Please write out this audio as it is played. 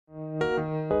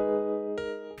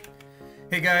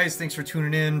Hey guys, thanks for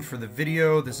tuning in for the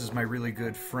video. This is my really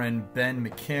good friend Ben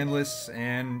McCandless,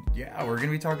 and yeah, we're going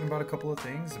to be talking about a couple of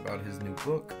things about his new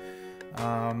book,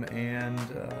 and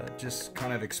just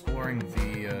kind of exploring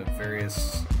the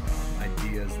various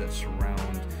ideas that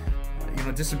surround,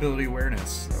 disability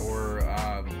awareness, or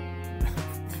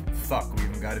fuck, we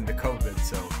even got into COVID,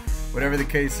 so whatever the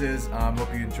case is,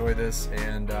 hope you enjoy this,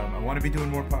 and I want to be doing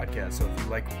more podcasts, so if you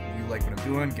like what I'm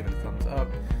doing, give it a thumbs up.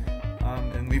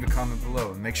 And leave a comment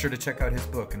below. And make sure to check out his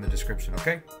book in the description,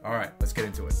 okay? All right, let's get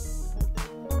into it.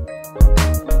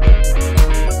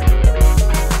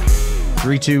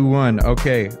 3, 2, 1.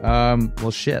 Okay.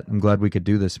 Well, shit. I'm glad we could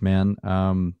do this, man.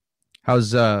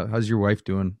 How's your wife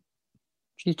doing?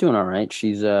 She's doing all right.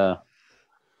 She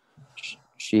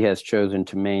has chosen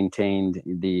to maintain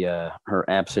her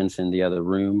absence in the other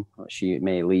room. She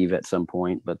may leave at some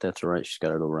point, but that's all right. She's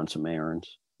got to go run some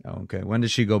errands. Okay. When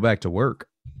does she go back to work?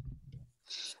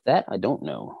 That I don't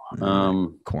know.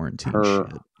 Quarantine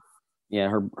shit. Yeah,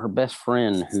 her best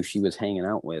friend, who she was hanging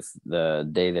out with the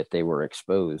day that they were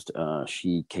exposed,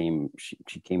 she came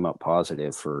up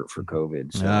positive for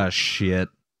COVID. So. Ah, shit.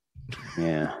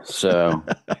 Yeah. So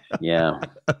yeah,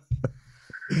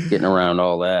 getting around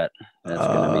all that. That's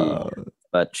gonna be.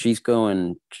 But she's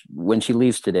going when she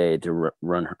leaves today to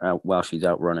run while she's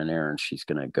out running errands. She's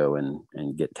gonna go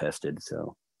and get tested.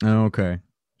 So. Okay.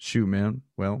 Shoot, man.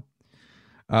 Well,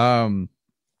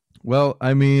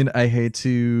 I mean, I hate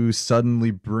to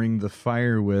suddenly bring the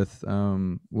fire with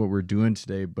what we're doing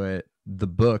today, but the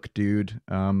book, dude.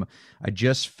 I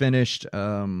just finished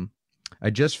reading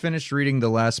the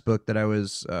last book that I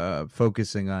was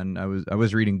focusing on. I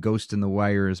was reading Ghost in the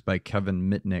Wires by Kevin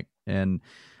Mitnick, and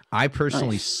I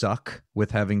personally suck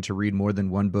with having to read more than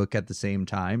one book at the same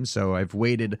time, so I've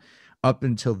waited up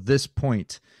until this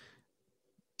point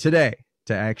today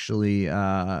to actually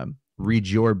read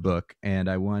your book, and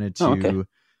I wanted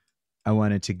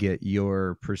to get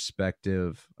your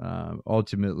perspective,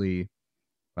 ultimately,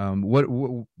 what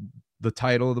the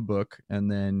title of the book,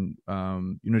 and then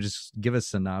just give a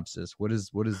synopsis. What is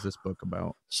this book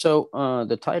about? So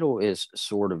the title is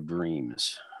Sword of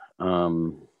Dreams.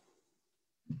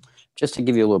 Just to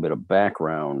give you a little bit of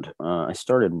background, I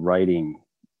started writing,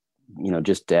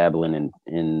 just dabbling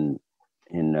in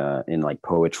like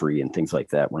poetry and things like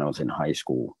that when I was in high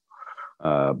school.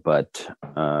 But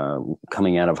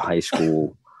coming out of high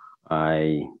school,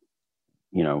 I,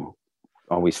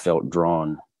 always felt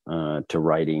drawn to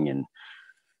writing, and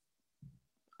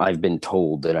I've been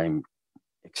told that I'm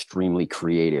extremely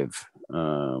creative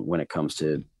when it comes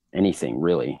to anything,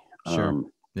 really. Sure.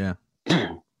 Yeah.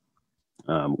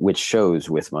 Which shows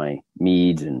with my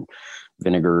meads and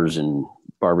vinegars and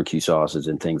barbecue sauces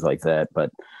and things like that.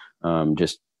 But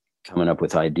just coming up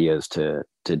with ideas to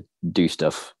do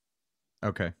stuff.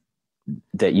 Okay.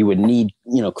 That you would need,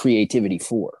 creativity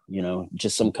for,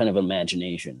 just some kind of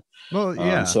imagination. Well,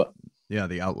 yeah.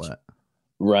 The outlet.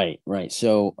 Right.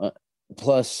 So,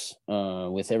 plus,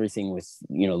 with everything with,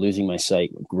 losing my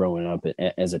sight growing up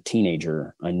as a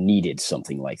teenager, I needed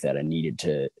something like that. I needed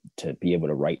to be able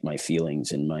to write my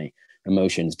feelings and my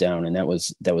emotions down. And that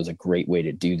was a great way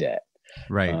to do that.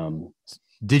 Right.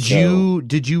 Did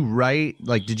you write,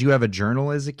 like, did you have a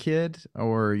journal as a kid,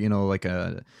 or, like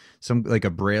a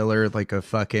Brailler, like a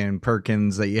fucking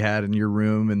Perkins that you had in your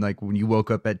room, and like when you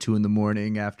woke up at 2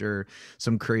 a.m. after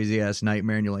some crazy ass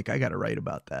nightmare and you're like, I got to write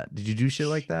about that. Did you do shit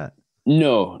like that?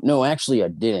 No, actually I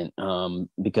didn't.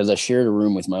 Because I shared a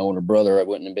room with my older brother. I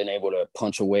wouldn't have been able to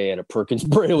punch away at a Perkins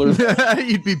Brailler.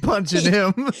 You'd be punching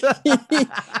him.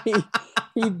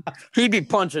 he'd be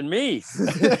punching me.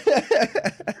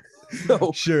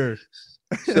 Sure.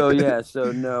 So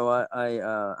no,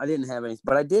 I didn't have any,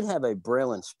 but I did have a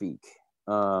Braille and Speak.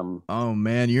 Oh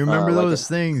man, you remember those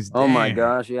things? Damn. Oh my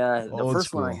gosh, yeah. The Old first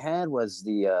school. one I had was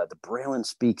the Braille and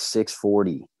Speak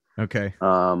 640. Okay.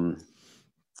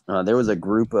 There was a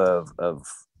group of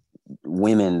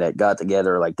women that got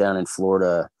together, like down in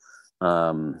Florida.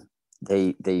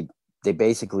 They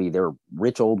basically, they were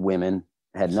rich old women,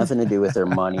 had nothing to do with their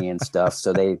money and stuff.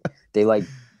 So they like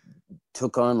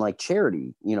took on like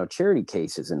charity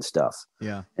cases and stuff.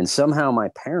 Yeah. And somehow my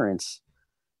parents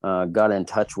got in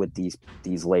touch with these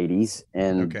ladies,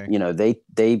 and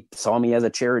they saw me as a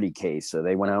charity case, so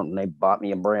they went out and they bought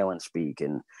me a Braille and Speak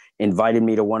and invited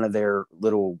me to one of their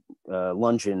little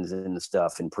luncheons and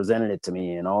stuff, and presented it to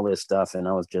me and all this stuff, and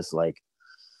I was just like,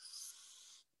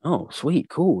 oh, sweet,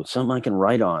 cool. It's something I can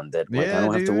write on that. Like, I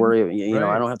don't have to worry,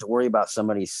 I don't have to worry about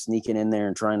somebody sneaking in there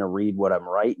and trying to read what I'm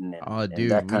writing and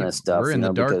that kind of stuff. We're in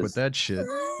the dark with that shit.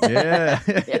 Yeah.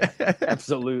 Yeah,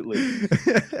 absolutely.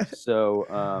 So,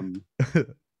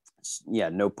 Yeah,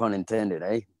 no pun intended,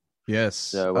 eh? Yes.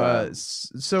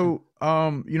 So,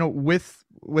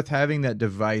 with having that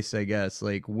device, I guess,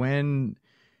 like when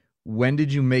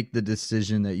did you make the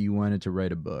decision that you wanted to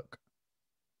write a book?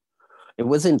 It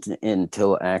wasn't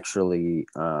until actually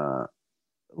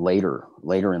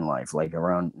later in life, like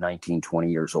around 19, 20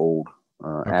 years old,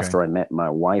 after I met my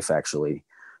wife, actually,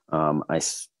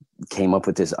 came up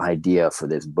with this idea for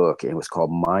this book. It was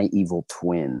called My Evil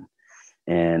Twin.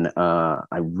 And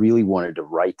I really wanted to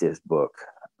write this book.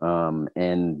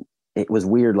 And it was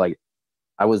weird. Like,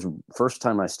 first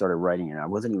time I started writing it, I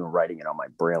wasn't even writing it on my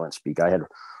Braille and Speak. I had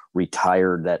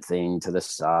retired that thing to the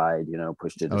side,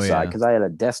 pushed it to the side because I had a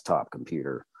desktop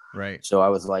computer. Right. So I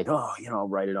was like, I'll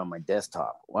write it on my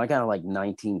desktop. Well, I got like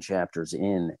 19 chapters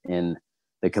in, and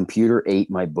the computer ate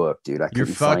my book, dude. You're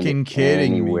fucking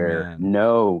kidding anywhere. Me, man.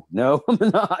 No, I'm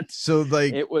not. So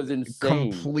like, it was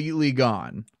insane. Completely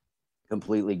gone.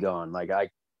 Like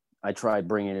I tried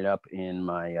bringing it up in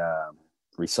my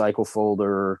recycle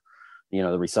folder, the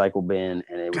recycle bin,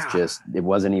 and it was it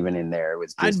wasn't even in there. It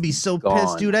was just I'd be so gone.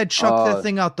 pissed, dude. I'd chuck that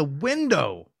thing out the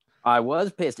window. I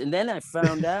was pissed. And then I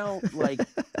found out, like,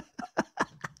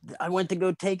 I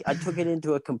took it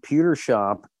into a computer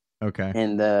shop. Okay.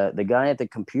 And the guy at the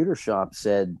computer shop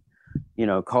said,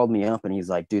 called me up and he's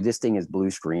like, dude, this thing is blue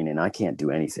screen and I can't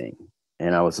do anything.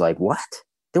 And I was like, what?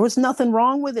 There was nothing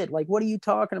wrong with it. Like, what are you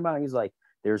talking about? He's like,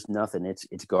 there's nothing.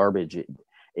 It's garbage.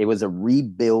 It was a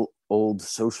rebuilt old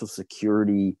Social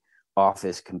Security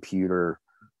office computer,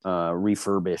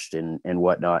 refurbished and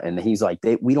whatnot. And he's like,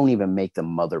 we don't even make the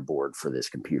motherboard for this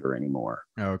computer anymore.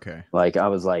 Okay. Like, I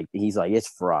was like, he's like, it's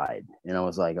fried. And I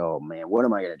was like, oh man, what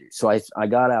am I going to do? So I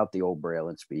got out the old Braille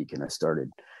and Speak and I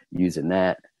started using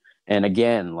that. And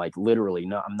again, like literally,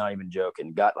 no, I'm not even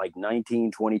joking, got like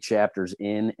 19, 20 chapters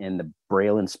in and the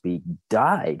Braille and Speak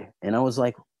died. And I was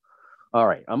like, all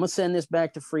right, I'm going to send this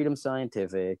back to Freedom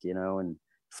Scientific, and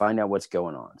find out what's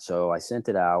going on. So I sent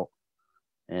it out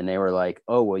and they were like,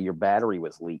 oh, well, your battery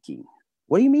was leaking.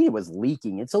 What do you mean it was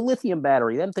leaking? It's a lithium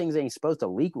battery. Them things ain't supposed to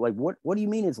leak. Like, what do you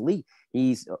mean it's leak?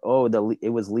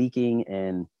 It was leaking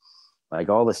and like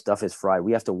all the stuff is fried.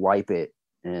 We have to wipe it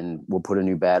and we'll put a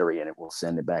new battery in it. We'll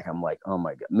send it back. I'm like, oh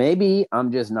my God, maybe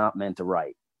I'm just not meant to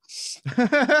write.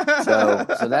 so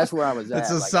that's where I was at.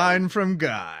 It's a sign from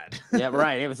God. Yeah,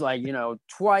 right. It was like,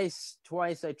 twice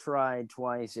I tried,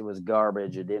 twice it was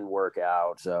garbage. It didn't work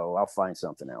out. So I'll find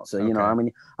something else.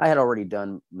 So, I had already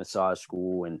done massage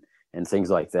school and things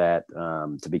like that,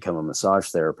 to become a massage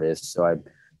therapist. So I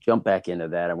jumped back into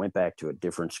that. I went back to a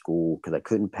different school because I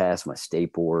couldn't pass my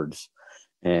state boards.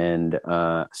 And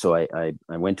so I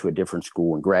went to a different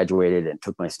school and graduated and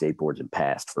took my state boards and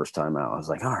passed first time out. I was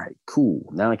like, all right, cool.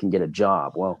 Now I can get a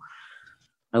job. Well,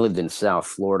 I lived in South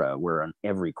Florida where on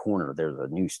every corner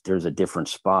there's a different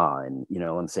spa. And, what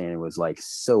I'm saying? It was like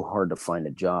so hard to find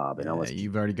a job. And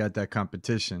you've already got that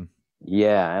competition.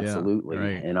 Yeah, absolutely. Yeah,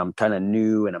 right. And I'm kind of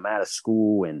new and I'm out of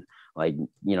school and like,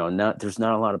 there's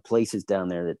not a lot of places down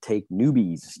there that take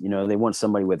newbies. They want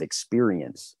somebody with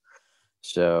experience.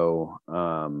 So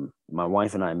my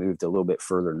wife and I moved a little bit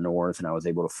further north and I was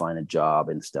able to find a job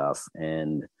and stuff.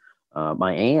 And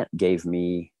my aunt gave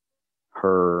me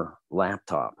her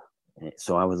laptop.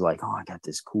 So I was like, oh, I got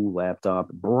this cool laptop,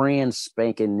 brand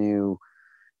spanking new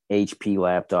HP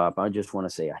laptop. I just want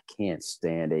to say I can't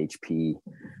stand HP.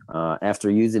 After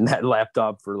using that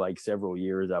laptop for like several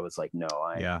years, I was like, no,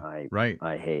 I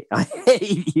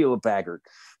hate Hewlett Packard.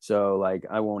 So like,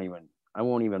 I won't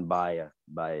even buy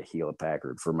a Hewlett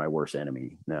Packard for my worst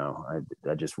enemy. No,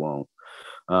 I just won't.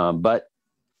 But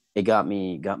it got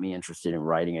me interested in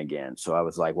writing again. So I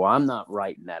was like, well, I'm not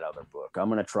writing that other book. I'm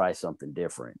going to try something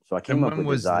different. So I came up with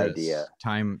this idea.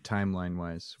 Timeline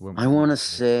wise, I want to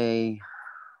say,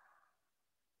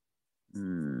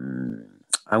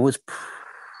 it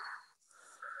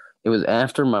was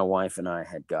after my wife and I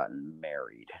had gotten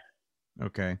married.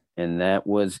 Okay. And that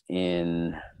was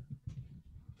in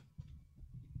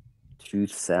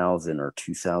 2000 or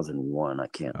 2001. I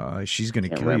can't. She's gonna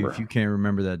kill you if you can't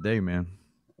remember that day, man.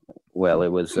 Well, it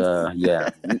was yeah.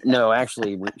 No,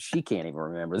 actually, she can't even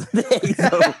remember the day.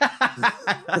 So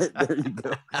there you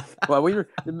go. Well,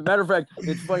 matter of fact,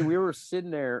 it's funny. We were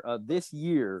sitting there this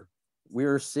year. We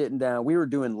were sitting down. We were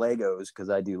doing Legos because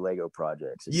I do Lego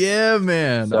projects. Yeah,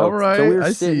 man. All right. So we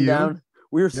were sitting down.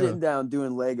 We were sitting down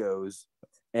doing Legos,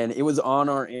 and it was on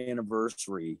our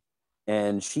anniversary.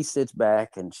 And she sits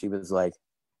back and she was like,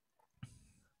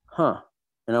 huh.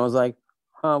 And I was like,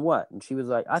 huh, what? And she was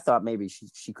like, I thought maybe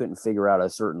she couldn't figure out where a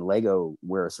certain Lego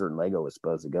was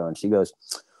supposed to go. And she goes,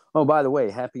 oh, by the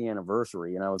way, happy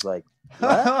anniversary. And I was like,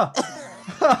 what?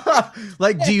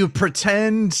 Like, do you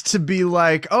pretend to be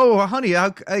like, oh, honey,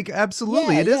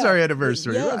 absolutely, Yeah, it is yeah, our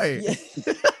anniversary, yes, right?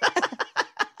 yeah.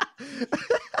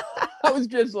 I was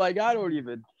just like, I don't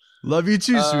even. Love you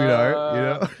too,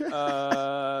 sweetheart. You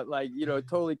know. Like, it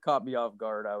totally caught me off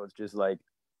guard. I was just like,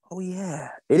 oh yeah,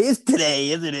 it is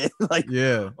today, isn't it? Like,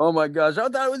 Yeah. oh my gosh, I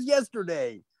thought it was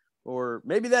yesterday, or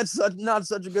maybe that's not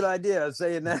such a good idea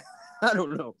saying that. I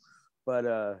don't know,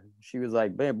 but she was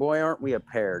like, man, boy, aren't we a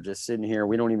pair? Just sitting here,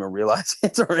 we don't even realize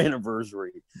it's our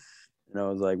anniversary. And I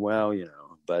was like, well,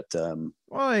 but well,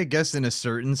 I guess in a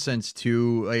certain sense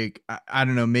too, like I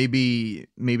don't know, maybe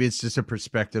it's just a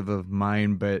perspective of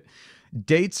mine, but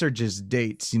dates are just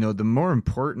dates. The more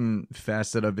important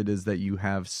facet of it is that you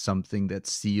have something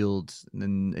that's sealed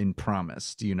and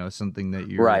promised, something that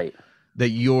right,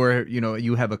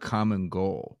 you have a common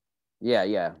goal.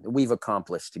 yeah, we've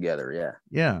accomplished together.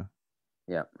 Yeah.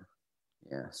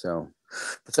 So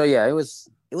yeah, it was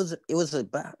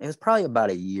probably about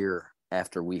a year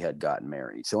after we had gotten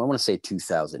married. So I want to say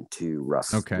 2002, rough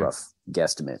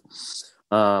guesstimate.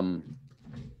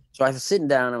 So I was sitting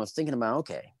down, I was thinking about,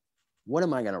 okay, what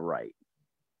am I going to write?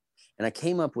 And I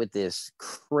came up with this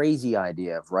crazy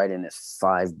idea of writing this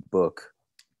 5-book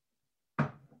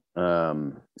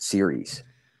series,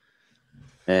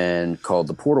 and called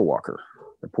the Portal Walker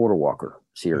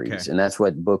series. Okay. And that's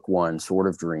what book 1, Sword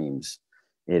of Dreams,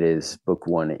 it is book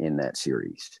 1 in that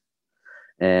series.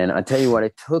 And I tell you what,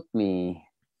 it took me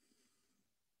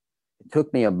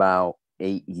about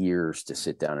 8 years to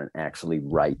sit down and actually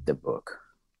write the book.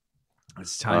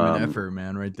 It's time and effort,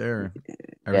 man, right there.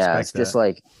 Yeah, it's that. Just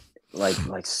like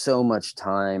so much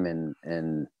time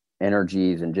and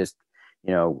energies, and just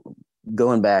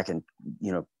going back and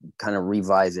kind of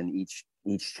revising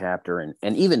each chapter,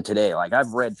 and even today, like,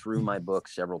 I've read through my book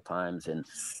several times,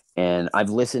 and I've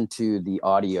listened to the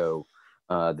audio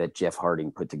that Jeff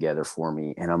Harding put together for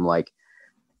me, and I'm like,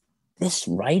 this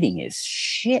writing is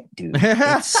shit, dude.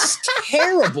 It's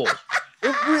terrible.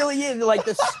 It really is. Like,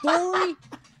 the story.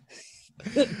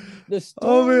 The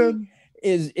story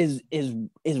is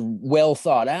well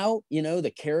thought out.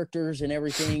 The characters and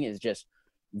everything is just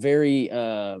very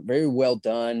very well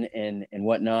done and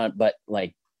whatnot. But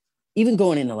like, even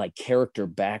going into like character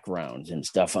backgrounds and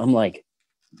stuff, I'm like,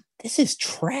 this is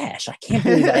trash. I can't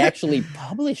believe I actually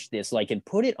published this, like, and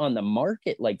put it on the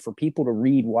market, like, for people to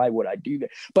read. Why would I do that?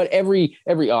 But every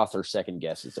author second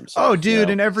guesses themselves. Oh,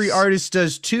 dude, and every artist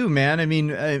does too, man. I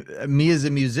mean, me as a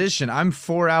musician, I'm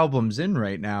 4 albums in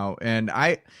right now, and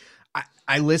I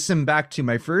listen back to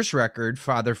my first record,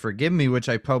 Father Forgive Me, which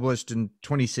I published in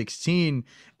 2016,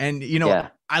 and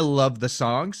I love the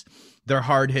songs. They're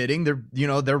hard hitting. They're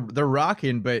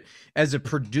rocking. But as a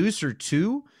producer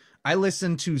too, I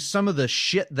listened to some of the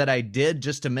shit that I did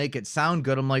just to make it sound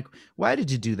good. I'm like, why did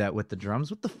you do that with the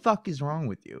drums? What the fuck is wrong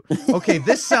with you? Okay,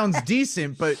 this sounds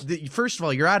decent, but first of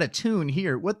all, you're out of tune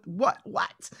here. What?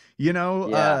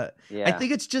 Yeah. I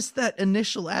think it's just that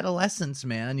initial adolescence,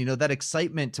 man. That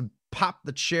excitement to pop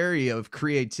the cherry of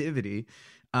creativity.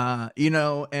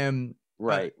 And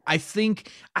right. I think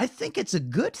it's a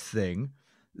good thing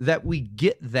that we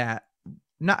get that.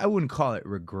 I wouldn't call it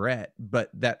regret,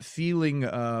 but that feeling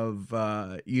of,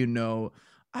 oh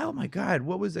my God,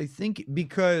 what was I thinking?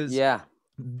 Because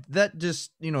that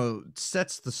just,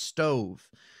 sets the stove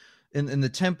in the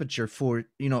temperature for,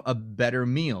 a better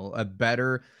meal, a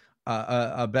better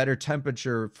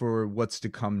temperature for what's to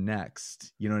come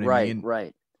next. You know what I mean?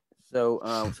 Right. So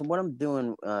what I'm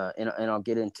doing, and I'll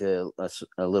get into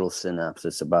a little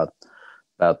synopsis about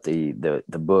the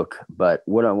book, but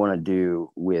what I want to do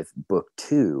with book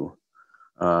 2,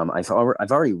 I've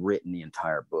already written the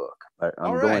entire book, but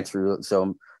I'm going through.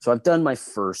 So I've done my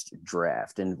first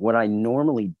draft, and what I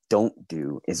normally don't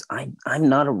do is I'm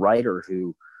not a writer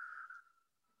who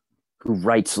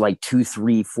writes like 2,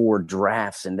 3, 4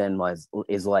 drafts and then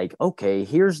is like, okay,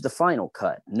 here's the final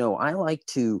cut. No, I like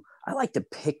to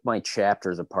pick my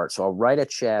chapters apart. So I'll write a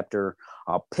chapter,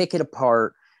 I'll pick it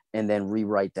apart, and then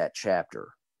rewrite that chapter.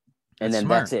 And then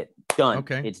that's it. Done.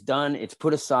 Okay. It's done. It's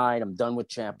put aside. I'm done with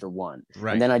chapter 1.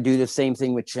 Right. And then I do the same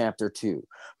thing with chapter 2.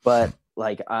 But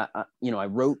like, I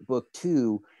wrote book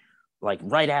 2, like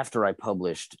right after I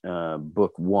published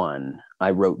book 1, I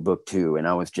wrote book 2, and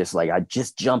I was just like, I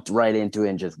just jumped right into it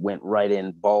and just went right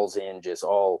in, balls in, just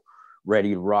all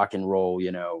ready to rock and roll,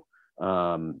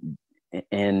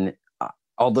 and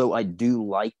although I do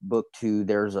like book 2,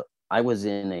 I was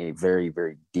in a very,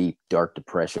 very deep, dark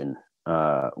depression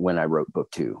when I wrote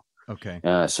book 2. Okay.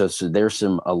 So there's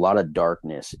a lot of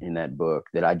darkness in that book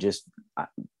that I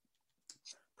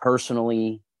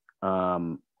personally,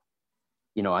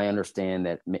 I understand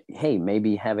that, hey,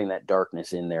 maybe having that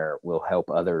darkness in there will help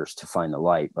others to find the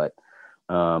light, but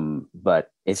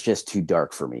it's just too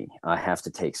dark for me. I have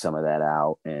to take some of that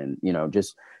out and,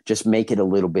 just make it a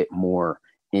little bit more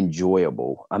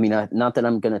enjoyable. I mean, not that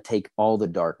I'm going to take all the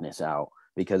darkness out,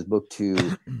 because book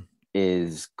 2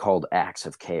 is called Axe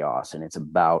of Chaos, and it's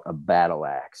about a battle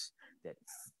axe that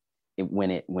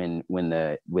when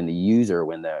the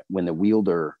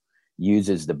wielder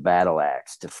uses the battle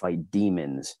axe to fight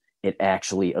demons, it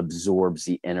actually absorbs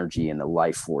the energy and the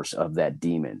life force of that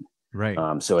demon. Right.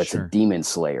 So it's a demon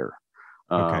slayer.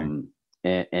 Okay.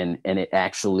 And it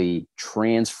actually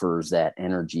transfers that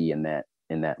energy and that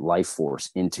life force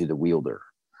into the wielder.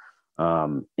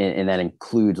 And that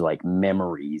includes like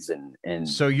memories and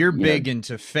so you're big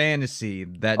into fantasy,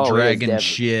 that Oh, dragon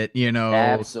shit,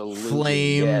 absolutely,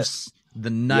 flames, yes. the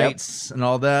knights, and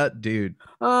all that, dude.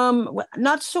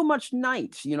 Not so much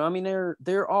knights, I mean,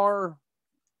 there are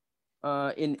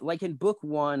in book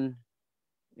 1,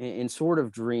 in Sword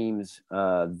of Dreams,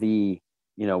 the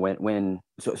the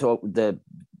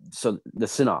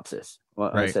synopsis.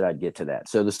 Well, Right. I said I'd get to that.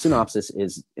 So the synopsis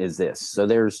is this. So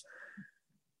there's,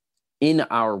 in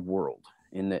our world,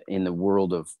 in the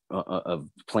world of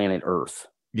planet Earth,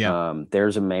 Yeah.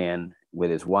 there's a man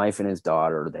with his wife and his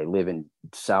daughter. They live in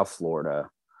South Florida.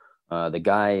 The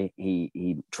guy,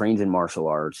 he trains in martial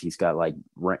arts. He's got like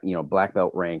black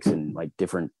belt ranks and like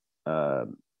different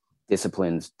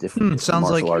disciplines, different Sounds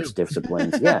martial like arts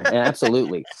disciplines. Yeah,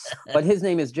 absolutely. But his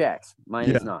name is Jax.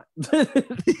 Mine is not.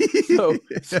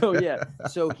 so yeah.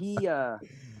 So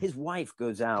his wife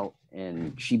goes out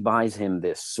and she buys him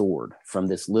this sword from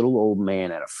this little old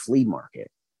man at a flea market.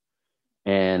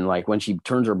 And like when she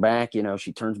turns her back,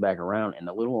 she turns back around and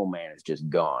the little old man is just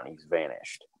gone. He's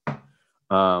vanished.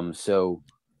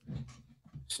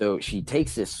 So she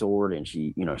takes this sword and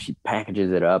she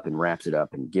packages it up and wraps it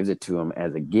up and gives it to him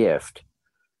as a gift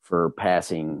for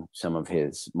passing some of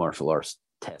his martial arts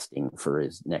testing for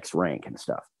his next rank and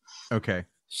stuff. Okay.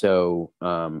 So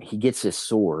he gets this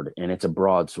sword, and it's a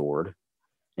broadsword,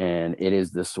 and it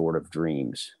is the Sword of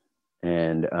Dreams.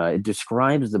 And it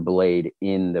describes the blade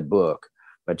in the book,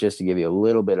 but just to give you a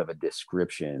little bit of a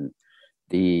description,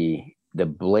 the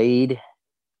blade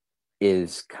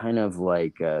is kind of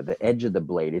like the edge of the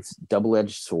blade. It's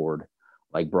double-edged sword,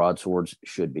 like broadswords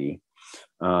should be,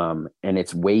 and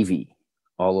it's wavy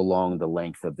all along the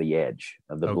length of the edge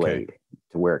of the blade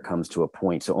to where it comes to a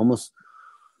point. So almost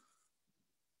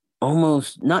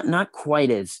not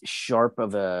quite as sharp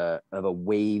of a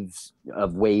waves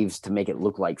to make it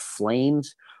look like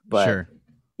flames, but sure.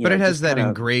 But it has that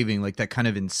engraving, like that kind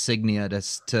of insignia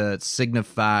to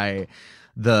signify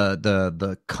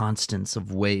the constants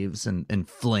of waves and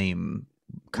flame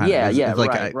kind of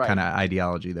like kind of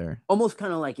ideology there. Almost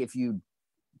kind of like if you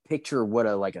picture what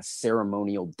a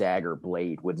ceremonial dagger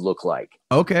blade would look like.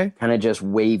 Okay. Kind of just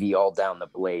wavy all down the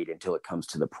blade until it comes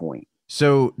to the point.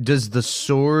 So does the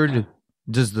sword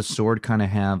kind of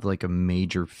have like a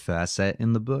major facet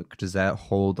in the book? Does that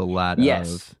hold a lot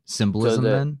of symbolism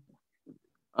then?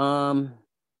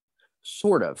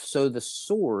 Sort of. So the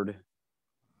sword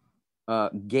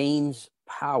gains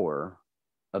power,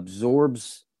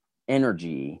 absorbs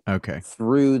energy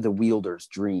through the wielder's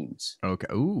dreams. Okay.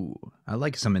 Ooh, I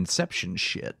like some Inception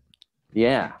shit.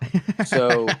 Yeah.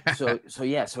 So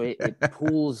it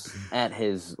pulls at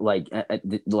his like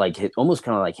almost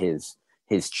kind of like his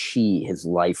chi, his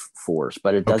life force,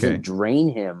 but it doesn't drain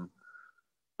him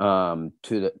to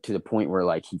the point where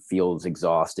like he feels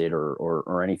exhausted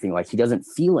or anything. Like he doesn't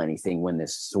feel anything when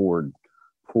this sword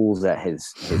pulls at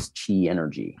his chi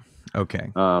energy.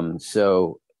 Okay.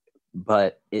 So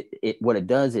but it what it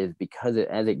does is, because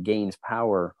as it gains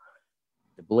power,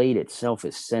 the blade itself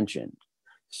is sentient.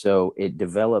 So it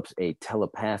develops a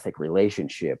telepathic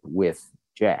relationship with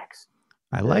Jax.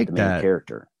 I like the main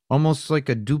character. Almost like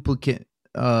a duplicate,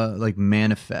 like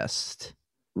manifest.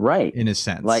 Right. In a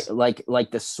sense.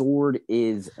 Like the sword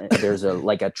is, there's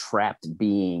a trapped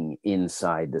being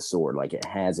inside the sword. Like it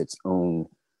has its own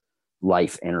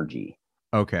life energy.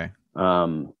 Okay.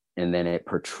 And then it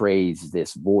portrays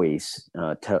this voice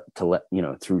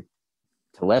through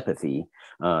telepathy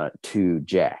to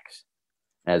Jax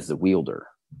as the wielder.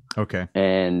 Okay.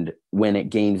 And when it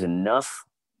gains enough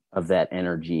of that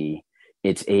energy,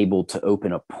 it's able to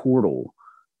open a portal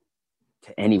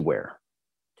to anywhere.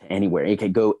 It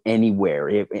could go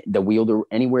anywhere.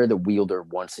 Anywhere the wielder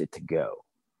wants it to go.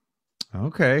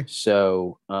 Okay.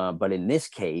 So, but in this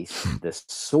case, the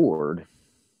sword,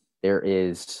 there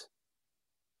is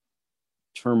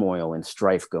turmoil and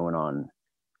strife going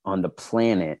on the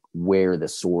planet where the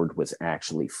sword was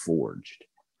actually forged.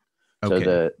 So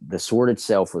Okay. the sword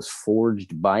itself was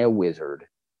forged by a wizard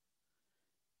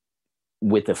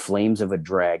with the flames of a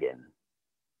dragon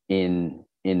in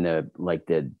the like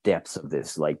the depths of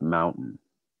this like mountain.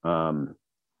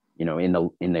 In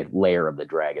the lair of the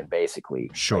dragon, basically,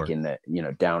 like Sure. in the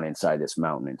down inside this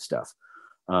mountain and stuff.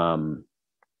 Um,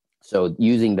 so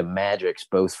using the magics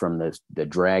both from the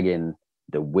dragon,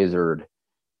 the wizard,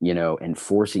 and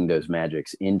forcing those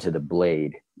magics into the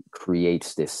blade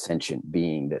creates this sentient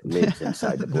being that lives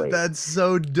inside the blade. That's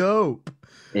so dope.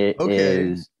 It Okay.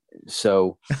 is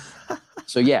so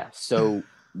yeah. So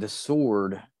the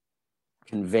sword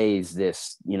conveys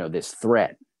this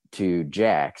threat to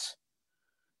Jax,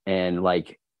 and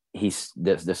like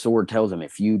the sword tells him,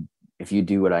 if you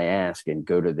do what I ask and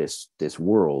go to this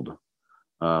world,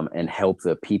 and help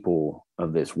the people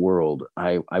of this world,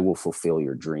 I will fulfill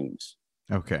your dreams.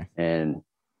 Okay. And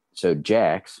so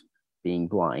Jax, being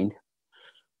blind,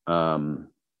 um,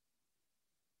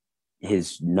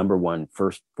 his number one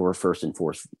first and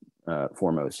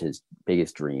foremost, his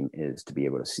biggest dream is to be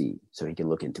able to see, so he can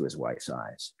look into his wife's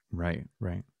eyes. Right.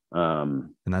 Right.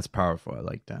 Um, And that's powerful. I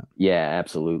like that. yeah,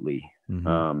 absolutely.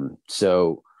 Mm-hmm.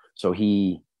 So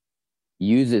he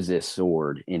uses this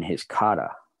sword in his kata,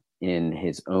 in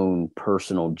his own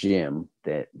personal gym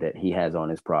that he has on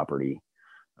his property,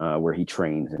 where he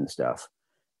trains and stuff.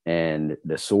 And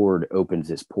the sword opens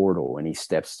this portal, and he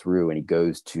steps through, and he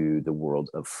goes to the world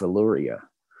of Feluria,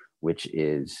 which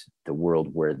is the world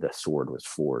where the sword was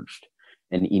forged.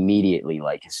 And immediately,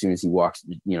 like as soon as he walks,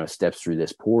 steps through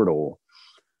this portal,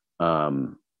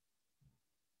 um,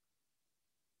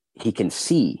 he can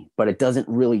see, but it doesn't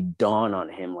really dawn on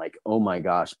him like, oh my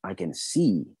gosh, I can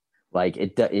see. Like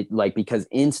it like, because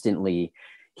instantly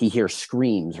he hears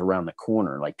screams around the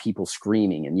corner, like people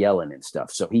screaming and yelling and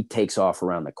stuff. So he takes off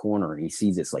around the corner, and he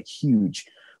sees this like huge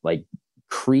like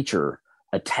creature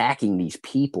attacking these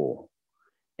people.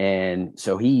 And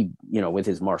so he, with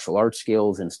his martial arts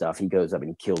skills and stuff, he goes up and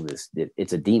he kills this.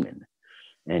 It's a demon,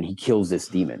 and he kills this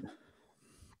demon.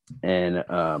 And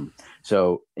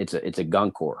so it's a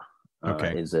Gunkor,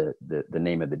 Okay. is the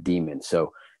name of the demon.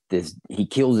 So he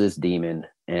kills this demon,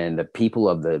 and the people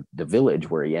of the village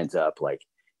where he ends up, like,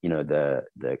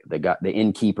 the guy, the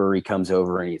innkeeper, he comes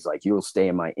over and he's like, "You'll stay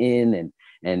in my inn."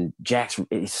 And Jack's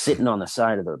he's sitting on the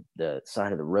side of the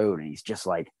side of the road, and he's just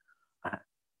like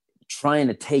trying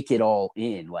to take it all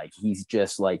in, like he's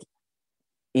just like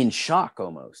in shock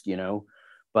almost,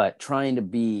 but trying to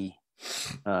be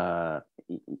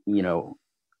you know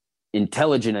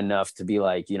intelligent enough to be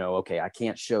like, okay, I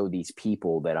can't show these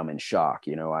people that I'm in shock.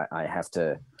 I have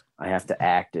to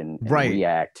act and Right.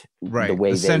 react the Right. way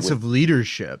A they sense would. of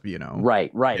leadership,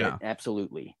 Right, Yeah.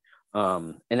 absolutely.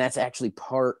 And that's actually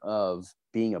part of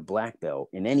being a black belt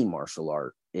in any martial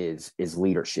art is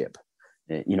leadership.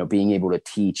 Being able to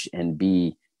teach and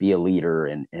be a leader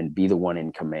and be the one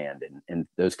in command and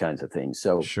those kinds of things.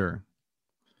 So Sure.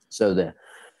 so the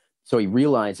so he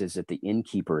realizes that the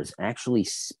innkeeper is actually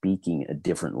speaking a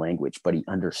different language, but he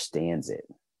understands it.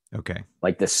 Okay.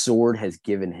 Like the sword has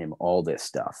given him all this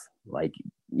stuff. Like,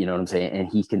 you know what I'm saying? And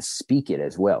he can speak it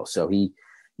as well. So he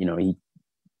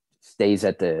stays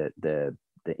at the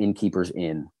innkeeper's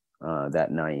inn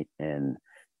that night, and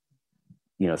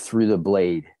through the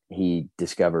blade he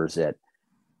discovers that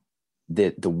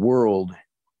the world,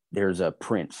 there's a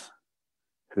prince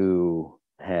who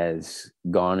has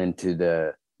gone into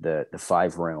the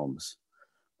five realms,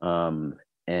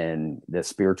 and the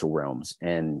spiritual realms,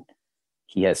 and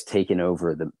he has taken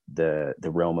over the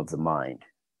realm of the mind,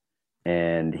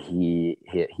 and he's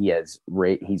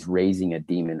raising a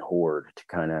demon horde to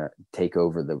kind of take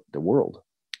over the world.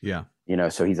 Yeah.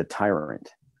 So he's a tyrant.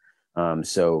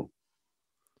 So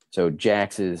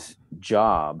Jax's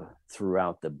job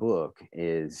throughout the book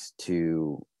is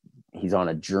he's on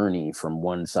a journey from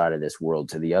one side of this world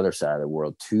to the other side of the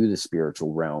world, to the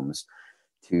spiritual realms,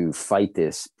 to fight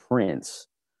this prince,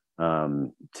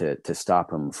 to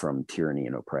stop him from tyranny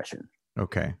and oppression.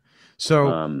 Okay. So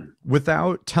Um,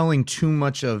 without telling too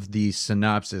much of the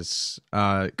synopsis,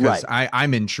 because right.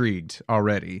 I'm intrigued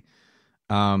already.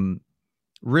 Um,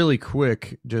 really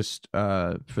quick, just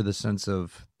for the sense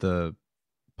of the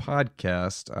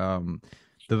podcast,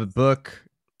 the book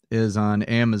is on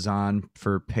Amazon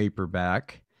for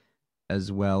paperback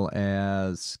as well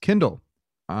as Kindle.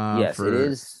 Yes, it For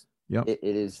is. Yep. It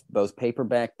is both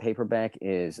paperback. Paperback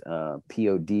is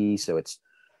POD, so it's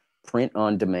print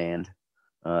on demand.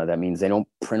 That means they don't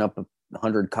print up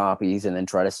 100 copies and then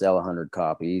try to sell 100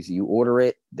 copies. You order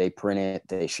it, they print it,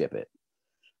 they ship it.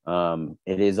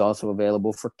 It is also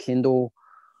available for Kindle.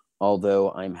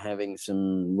 although I'm having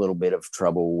some little bit of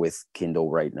trouble with Kindle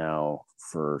right now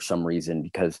for some reason,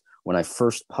 because when I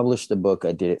first published the book,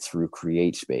 I did it through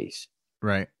CreateSpace.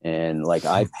 Right. And like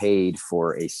I paid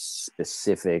for a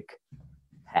specific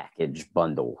package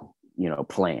bundle,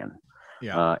 plan.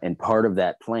 Yeah. And part of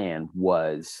that plan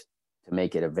was to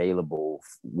make it available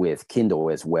with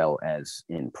Kindle as well as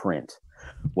in print.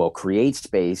 Well,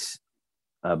 CreateSpace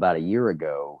about a year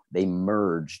ago, they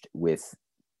merged with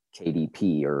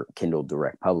KDP, or Kindle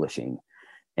Direct Publishing.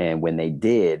 And when they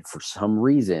did, for some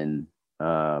reason,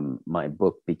 my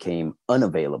book became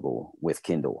unavailable with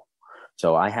Kindle.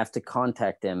 So I have to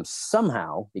contact them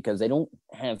somehow because they don't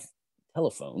have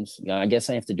telephones. I guess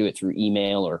I have to do it through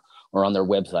email or on their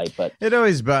website. But it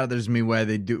always bothers me why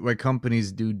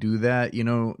companies do that.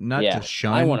 Not to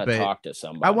shun. I want to talk to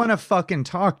somebody. I want to fucking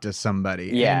talk to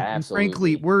somebody. Yeah, and absolutely.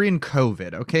 Frankly, we're in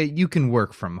COVID. Okay, you can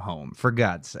work from home, for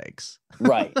God's sakes.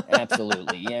 Right,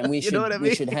 absolutely. Yeah, and we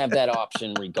should have that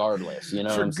option regardless. You know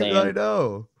what I'm saying? I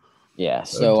know. Yeah.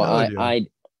 So I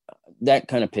that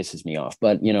kind of pisses me off.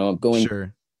 But going.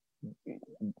 Sure.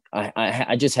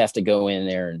 I just have to go in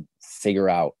there and figure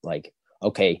out, like,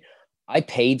 okay, I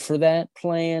paid for that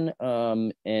plan,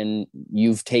 and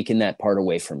you've taken that part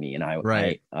away from me, and I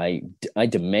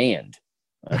demand,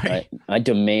 right. I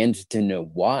demand to know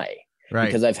why, right?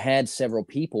 Because I've had several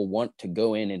people want to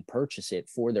go in and purchase it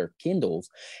for their Kindles,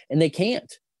 and they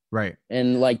can't, right?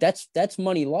 And like that's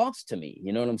money lost to me.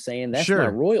 You know what I'm saying? That's sure. my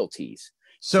royalties.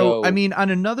 So I mean, on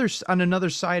another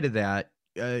side of that.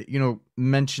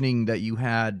 Mentioning that you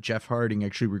had Jeff Harding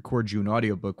actually record you an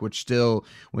audiobook, which still,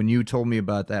 when you told me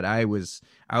about that, I was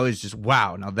just,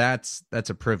 wow, now that's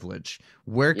a privilege.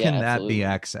 Where can that be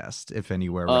accessed, if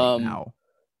anywhere, right now?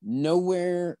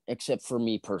 Nowhere except for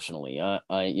me personally. I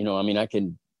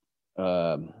could,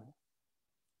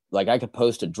 I could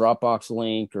post a Dropbox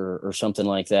link or something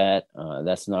like that.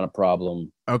 That's not a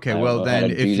problem. Okay, well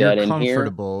then, if you're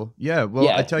comfortable,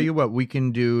 I tell you what we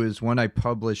can do is, when I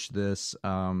publish this,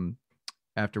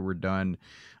 after we're done,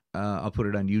 I'll put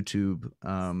it on YouTube,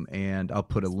 and I'll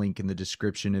put a link in the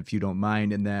description if you don't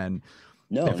mind. And then,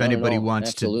 if anybody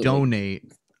wants to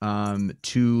donate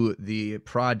to the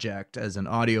project as an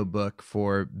audiobook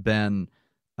for Ben,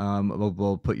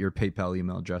 we'll put your PayPal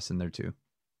email address in there too.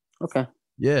 Okay.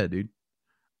 Yeah, dude.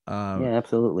 Yeah,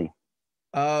 absolutely.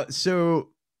 So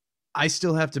I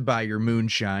still have to buy your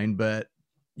moonshine, but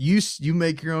you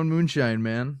make your own moonshine,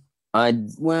 man.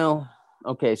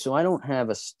 Okay, so I don't have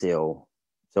a still,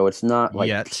 so it's not like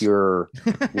yet. Pure.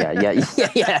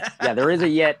 Yeah. There is a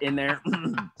yet in there.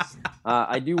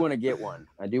 I do want to get one.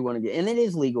 And it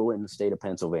is legal in the state of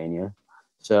Pennsylvania.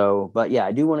 So, but yeah,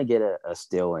 I do want to get a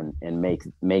still and make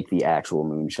the actual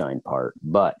moonshine part,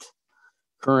 but.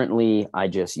 Currently, I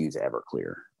just use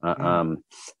Everclear.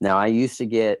 Now, I used to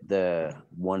get the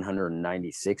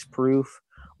 196 proof,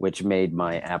 which made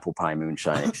my apple pie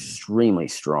moonshine extremely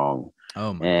strong.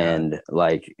 Oh my God.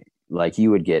 Like you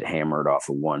would get hammered off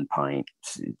of 1 pint,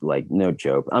 like no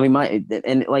joke. I mean,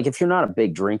 if you're not a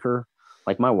big drinker,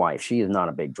 like my wife, she is not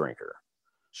a big drinker.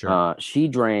 Sure. She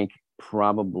drank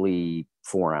probably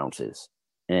 4 ounces.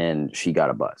 And she got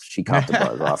a buzz. She caught the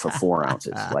buzz off of 4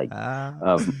 ounces, like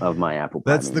of my apple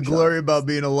pie. That's the glory about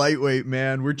being a lightweight,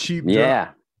 man. We're cheap.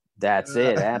 Yeah, that's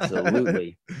it.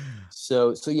 Absolutely.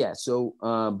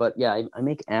 But yeah, I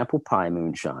make apple pie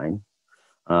moonshine.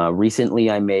 Recently,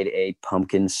 I made a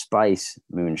pumpkin spice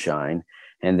moonshine,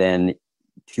 and then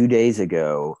 2 days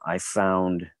ago, I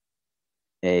found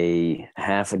a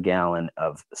half a gallon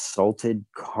of salted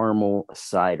caramel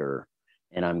cider,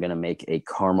 and I'm gonna make a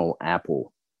caramel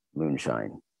apple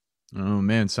moonshine. Oh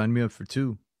man, sign me up for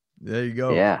 2. There you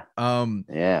go. Yeah.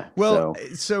 Yeah. Well,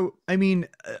 so I mean,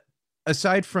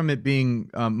 aside from it being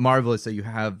marvelous that you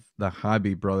have the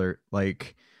hobby, brother,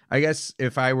 like, I guess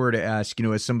if I were to ask,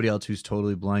 as somebody else who's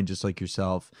totally blind, just like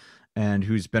yourself, and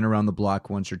who's been around the block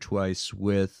once or twice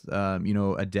with,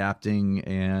 adapting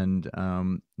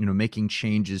and, making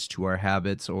changes to our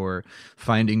habits, or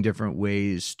finding different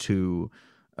ways to,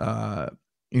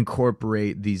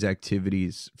 incorporate these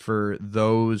activities, for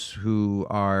those who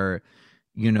are,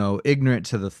 ignorant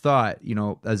to the thought,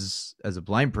 as a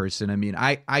blind person. I mean,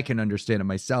 I can understand it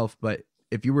myself, but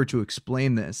if you were to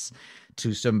explain this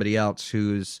to somebody else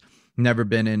who's never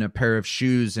been in a pair of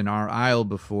shoes in our aisle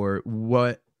before,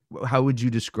 how would you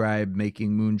describe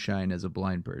making moonshine as a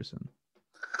blind person?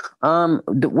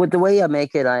 With the way I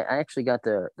make it, I actually got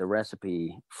the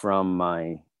recipe from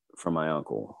my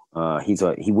uncle.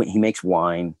 He makes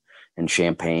wine and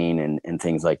champagne and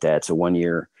things like that. So one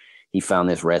year he found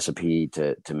this recipe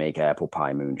to make apple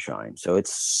pie moonshine. So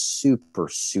it's super,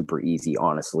 super easy,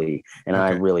 honestly. And I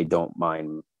really don't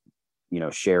mind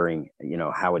sharing,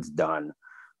 how it's done.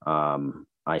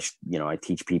 I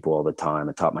teach people all the time.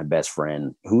 I taught my best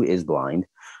friend, who is blind,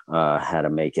 how to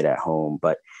make it at home,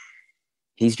 but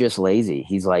he's just lazy.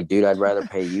 He's like, dude, I'd rather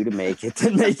pay you to make it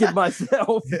than make it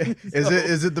myself.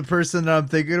 Is it the person that I'm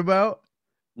thinking about?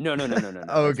 No.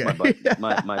 Oh, okay. That's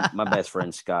my best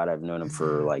friend Scott. I've known him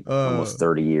for like almost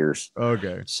 30 years.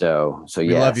 Okay. So yeah.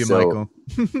 We love you, Michael.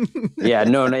 Yeah,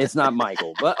 no, it's not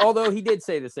Michael. But although he did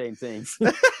say the same things.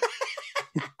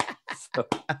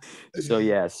 So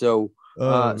yeah. So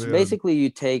basically you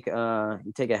take a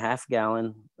half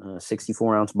gallon,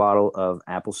 64-ounce bottle of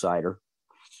apple cider,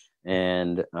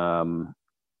 and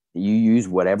you use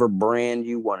whatever brand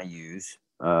you want to use,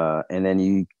 and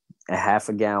then a half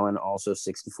a gallon, also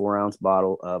 64-ounce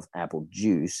bottle of apple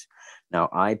juice. Now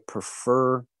I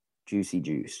prefer juicy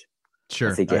juice.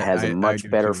 Sure. I think it has a much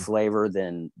better flavor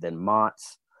than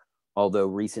Mott's. Although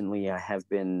recently I have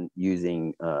been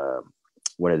using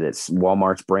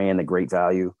Walmart's brand, the Great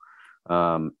Value.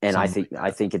 And I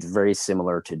think it's very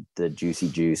similar to the juicy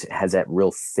juice. It has that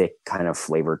real thick kind of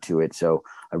flavor to it. So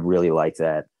I really like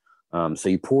that. So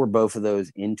you pour both of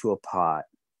those into a pot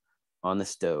on the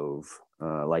stove,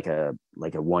 like a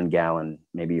 1 gallon,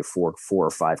 maybe a 4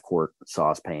 or 5 quart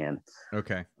saucepan.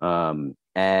 Okay.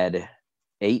 Add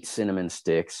 8 cinnamon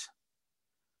sticks,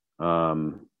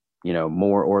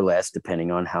 more or less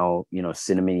depending on how,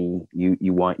 cinnamony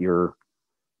you want your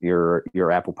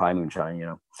apple pie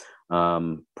moonshine,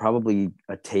 probably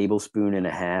a tablespoon and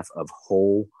a half of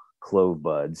whole clove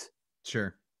buds.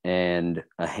 Sure. And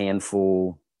a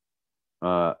handful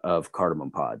of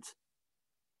cardamom pods.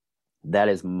 That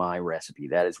is my recipe.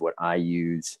 That is what I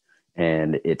use.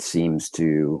 And it seems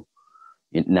to,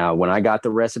 now when I got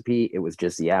the recipe, it was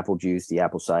just the apple juice, the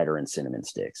apple cider, and cinnamon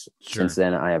sticks. Sure. Since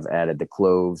then, I have added the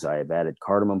cloves, I have added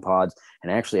cardamom pods,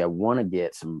 and actually I want to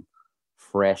get some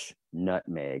fresh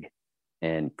nutmeg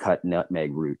and cut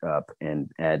nutmeg root up and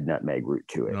add nutmeg root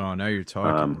to it. Oh, now you're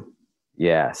talking.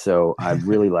 Yeah, so I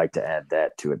really like to add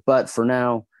that to it. But for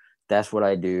now, that's what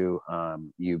I do.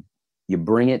 You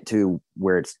bring it to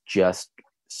where it's just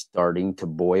starting to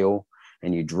boil,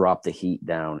 and you drop the heat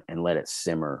down and let it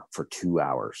simmer for 2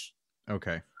 hours.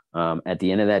 Okay. At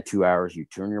the end of that 2 hours, you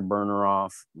turn your burner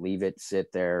off, leave it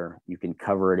sit there. You can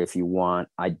cover it if you want.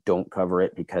 I don't cover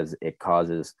it because it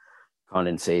causes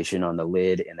condensation on the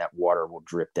lid, and that water will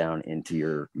drip down into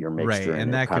your mixture,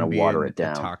 and that kind of water it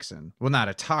down. A toxin. Well, not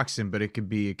a toxin, but it could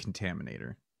be a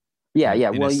contaminator. Yeah.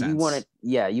 Well, you want it.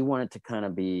 Yeah, you want it to kind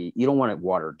of be. You don't want it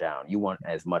watered down. You want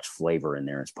as much flavor in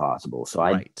there as possible.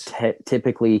 So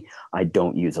typically I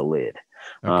don't use a lid.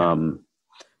 Okay.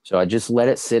 So I just let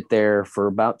it sit there for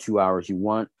about 2 hours. You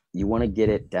want to get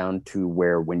it down to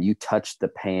where when you touch the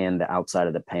pan, the outside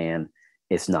of the pan,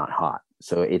 it's not hot.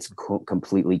 So it's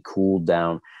completely cooled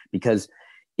down, because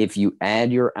if you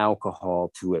add your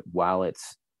alcohol to it while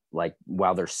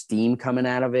there's steam coming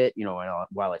out of it,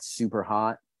 while it's super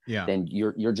hot, then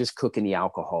you're just cooking the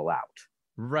alcohol out.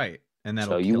 Right. And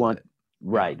that'll kill it.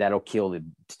 Right. That'll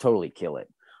totally kill it.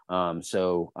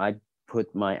 So I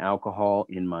put my alcohol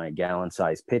in my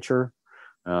gallon-sized pitcher,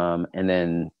 and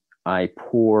then I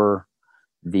pour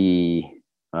the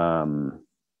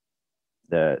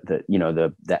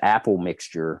apple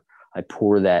mixture. I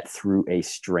pour that through a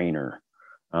strainer,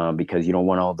 because you don't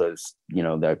want all those,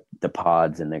 the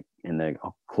pods and the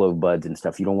clove buds and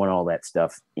stuff. You don't want all that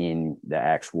stuff in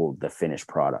the finished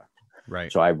product.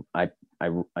 Right. So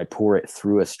I pour it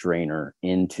through a strainer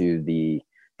into the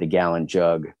gallon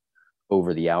jug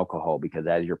over the alcohol, because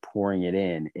as you're pouring it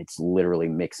in, it's literally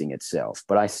mixing itself.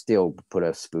 But I still put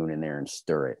a spoon in there and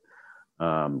stir it.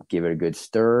 Give it a good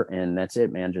stir, and that's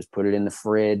it, man. Just put it in the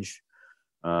fridge,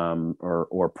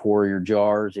 or pour your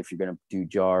jars if you're going to do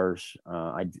jars.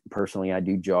 I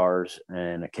do jars,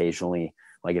 and occasionally,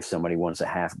 like if somebody wants a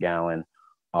half gallon,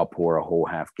 I'll pour a whole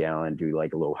half gallon, do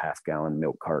like a little half gallon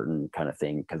milk carton kind of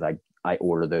thing, because I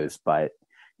order those by,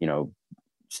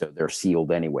 so they're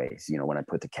sealed anyways. When I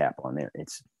put the cap on there,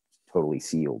 it's totally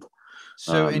sealed.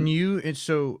 So I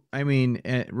mean,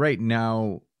 right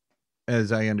now,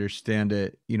 as I understand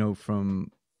it,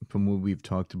 from what we've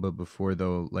talked about before,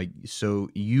 though, so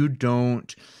you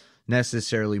don't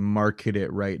necessarily market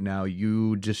it right now.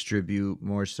 You distribute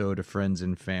more so to friends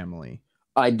and family.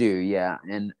 I do, yeah.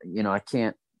 And, I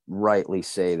can't rightly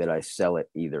say that I sell it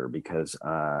either, because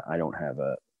I don't have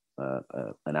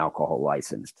an alcohol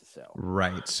license to sell.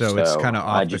 Right. So it's kind of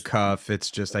off the cuff. It's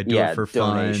just, I do it for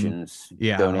donations, fun.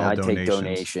 Yeah. I take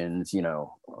donations,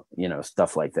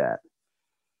 stuff like that.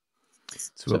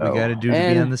 That's what we got to do to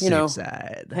be on the safe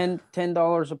side.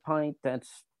 $10 a pint.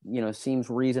 That's, seems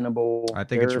reasonable. I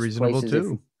think it's reasonable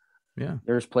too. Yeah.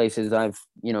 There's places I've,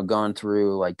 gone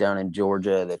through, like down in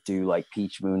Georgia, that do like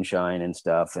peach moonshine and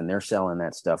stuff, and they're selling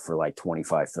that stuff for like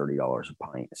 $25-$30 a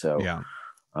pint. So, Yeah.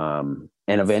 And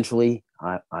eventually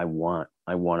I want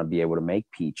to be able to make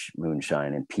peach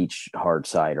moonshine and peach hard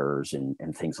ciders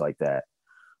and things like that.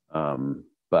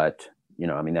 But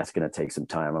that's going to take some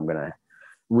time. I'm going to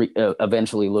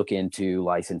eventually look into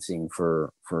licensing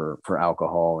for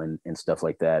alcohol and stuff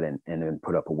like that, and then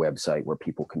put up a website where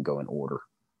people can go and order.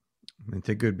 I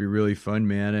think it would be really fun,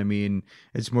 man. I mean,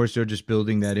 it's more so just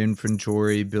building that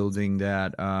inventory, building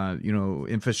that,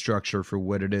 infrastructure for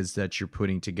what it is that you're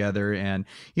putting together. And,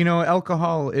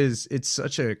 alcohol it's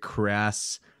such a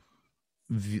crassly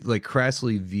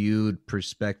viewed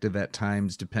perspective at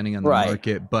times, depending on the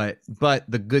market. But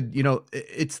the good,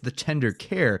 it's the tender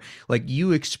care, like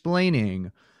you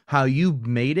explaining how you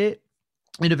made it,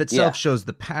 in of itself shows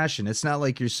the passion. It's not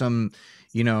like you're some,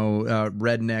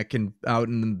 redneck and out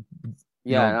in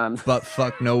the butt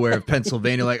fuck nowhere of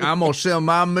Pennsylvania. Like, I'm gonna sell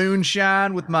my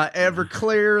moonshine with my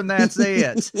Everclear, and that's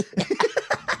it.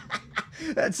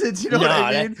 That's it. You know what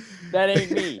I mean? That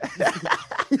ain't me.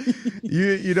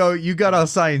 You got all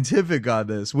scientific on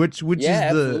this, which is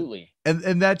absolutely.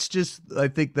 And that's just, I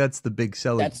think that's the big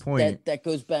selling point. That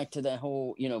goes back to that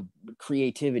whole,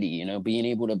 creativity, being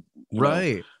able to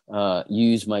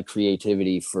use my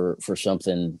creativity for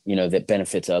something, that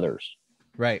benefits others.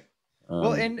 Right.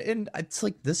 Well, and it's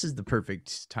like, this is the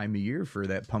perfect time of year for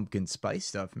that pumpkin spice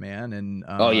stuff, man. And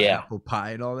apple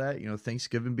pie and all that,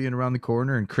 Thanksgiving being around the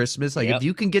corner and Christmas. Like, if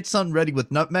you can get something ready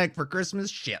with nutmeg for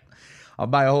Christmas, shit, I'll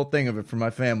buy a whole thing of it for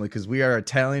my family, because we are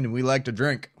Italian and we like to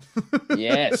drink.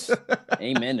 Yes.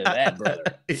 Amen to that,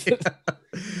 brother.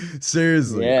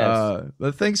 Seriously. Yes.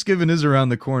 But Thanksgiving is around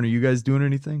the corner. You guys doing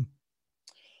anything?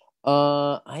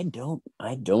 I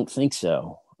don't think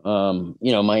so.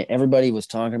 Everybody was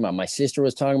talking about, my sister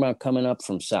was talking about coming up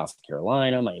from South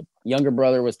Carolina. My younger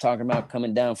brother was talking about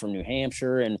coming down from New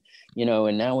Hampshire, and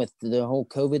now with the whole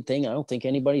COVID thing, I don't think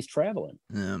anybody's traveling.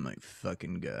 Oh my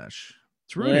fucking gosh.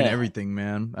 It's ruining everything,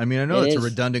 man. I mean, I know it's a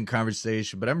redundant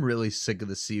conversation, but I'm really sick of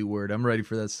the C word. I'm ready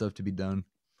for that stuff to be done.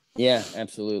 Yeah,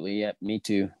 absolutely. Yeah, me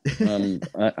too.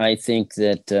 I think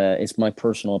that it's my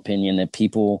personal opinion that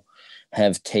people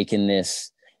have taken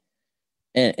this,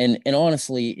 and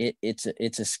honestly,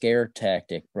 it's a scare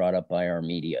tactic brought up by our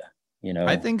media.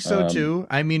 I think so too.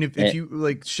 I mean, if you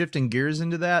like shifting gears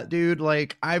into that, dude,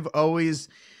 like I've always,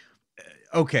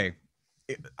 okay,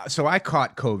 so I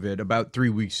caught COVID about 3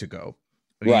 weeks ago,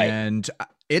 and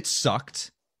it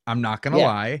sucked. I'm not gonna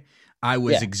lie. I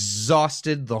was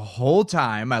exhausted the whole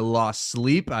time. I lost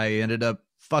sleep. I ended up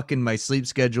fucking my sleep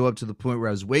schedule up to the point where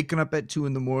I was waking up at 2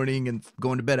 a.m. and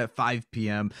going to bed at 5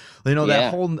 p.m.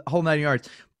 That whole 9 yards.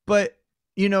 But,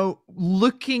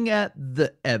 looking at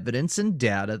the evidence and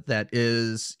data that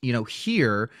is,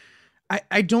 here,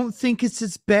 I don't think it's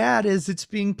as bad as it's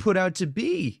being put out to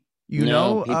be.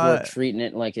 People are treating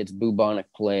it like it's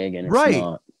bubonic plague, and it's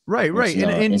not. Right.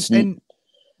 And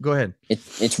go ahead.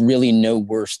 It's really no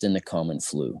worse than the common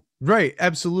flu. Right.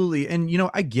 Absolutely. And,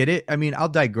 I get it. I mean, I'll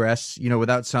digress,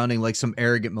 without sounding like some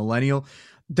arrogant millennial.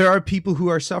 There are people who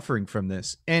are suffering from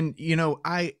this. And,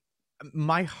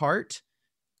 my heart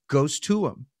goes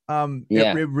to them.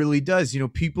 It really does.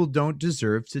 People don't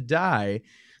deserve to die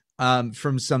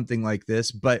from something like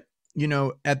this. But,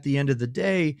 at the end of the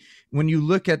day, when you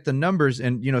look at the numbers,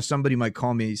 and, somebody might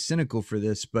call me cynical for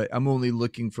this, but I'm only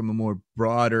looking from a more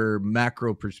broader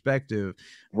macro perspective.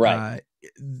 Right.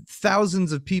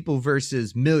 Thousands of people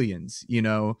versus millions,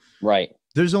 Right.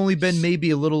 There's only been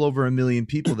maybe a little over 1 million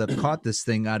people that caught this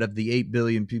thing out of the 8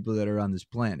 billion people that are on this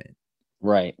planet.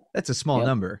 Right. That's a small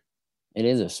number. It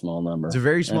is a small number. It's a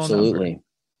very small number.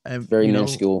 And, very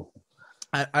minuscule.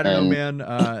 I don't know,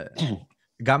 man.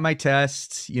 Got my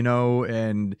test,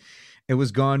 and it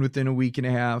was gone within a week and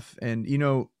a half. And,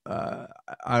 I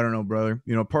don't know, brother,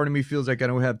 part of me feels like I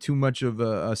don't have too much of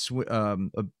a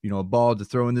ball to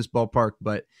throw in this ballpark,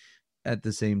 but at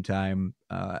the same time,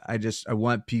 I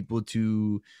want people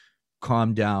to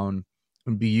calm down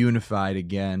and be unified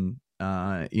again,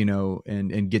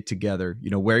 and get together,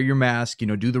 wear your mask,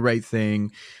 do the right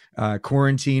thing.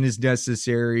 Quarantine is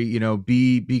necessary,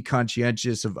 be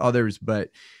conscientious of others, but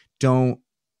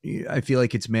I feel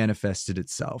like it's manifested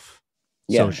itself.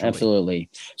 Yeah, socially. Absolutely.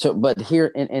 So, but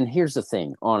here, and here's the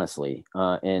thing, honestly,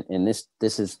 and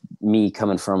this is me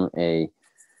coming from a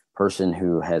person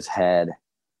who has had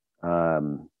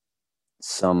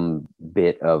some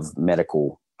bit of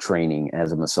medical training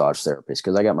as a massage therapist,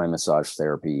 because I got my massage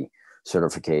therapy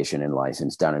certification and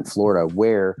license down in Florida,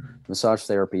 where massage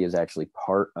therapy is actually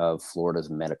part of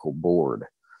Florida's medical board.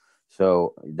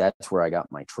 So that's where I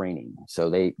got my training. So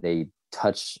they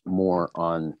touch more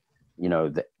on,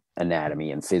 the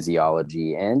anatomy and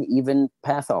physiology and even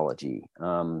pathology.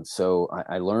 So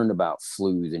I learned about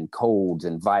flus and colds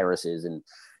and viruses and,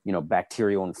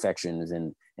 bacterial infections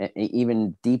and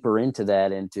even deeper into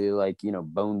that, into like,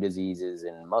 bone diseases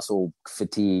and muscle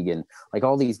fatigue and like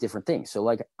all these different things. So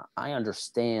like I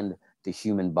understand the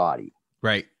human body.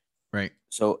 Right. Right.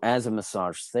 So as a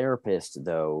massage therapist,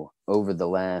 though, over the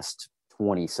last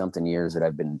 20 something years that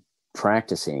I've been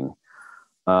practicing,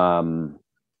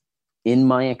 in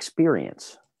my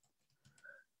experience,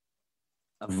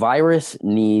 a virus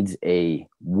needs a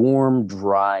warm,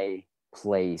 dry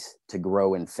place to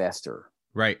grow and fester.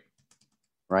 Right.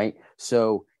 Right.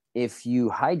 So if you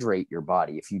hydrate your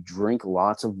body, if you drink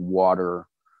lots of water,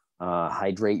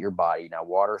 hydrate your body. Now,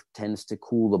 water tends to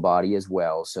cool the body as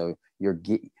well. So you're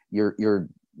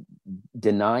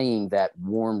denying that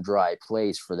warm, dry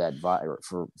place for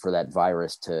that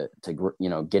virus to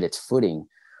get its footing,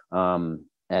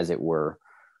 as it were.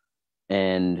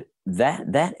 And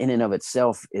that in and of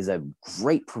itself is a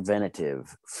great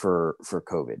preventative for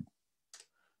COVID.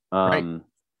 Right.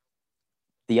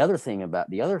 The other thing about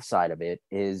the other side of it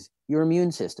is your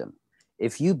immune system.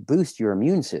 If you boost your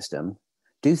immune system,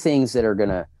 do things that are going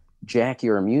to jack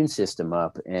your immune system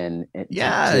up and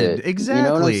exactly. You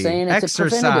know what I'm saying? It's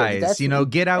exercise,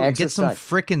 get out and get some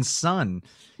freaking sun.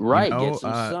 Right. Get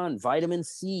some sun, vitamin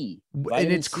C.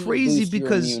 And it's crazy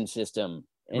because your immune system.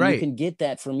 And you can get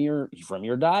that from your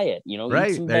diet, eat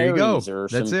some there berries you go. or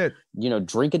That's it.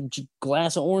 Drink a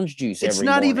glass of orange juice every morning.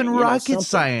 It's not even rocket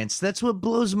science. That's what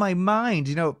blows my mind.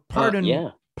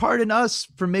 Pardon us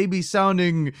for maybe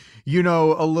sounding,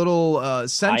 a little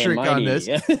centric on this,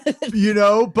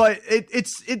 but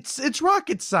it's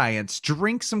rocket science.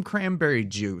 Drink some cranberry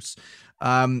juice.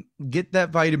 Get that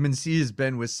vitamin C, as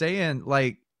Ben was saying.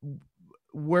 Like,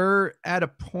 we're at a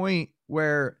point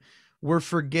where we're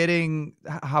forgetting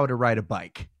how to ride a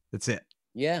bike. That's it.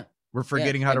 Yeah. We're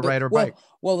forgetting how to ride our bike.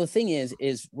 Well, the thing is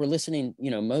we're listening,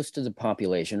 most of the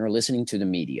population are listening to the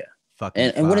media.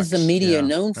 And what is the media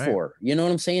known for? You know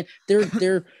what I'm saying?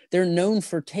 They're known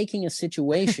for taking a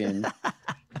situation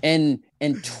and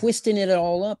twisting it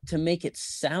all up to make it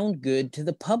sound good to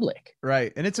the public.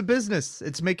 Right. And it's a business.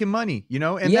 It's making money,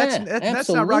 and that's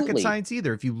not rocket science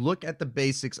either. If you look at the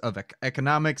basics of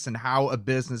economics and how a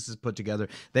business is put together,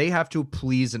 they have to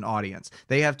please an audience.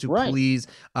 They have to please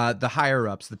the higher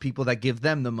ups, the people that give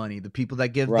them the money, the people that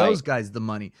give those guys the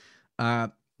money,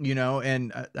 and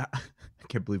I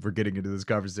can't believe we're getting into this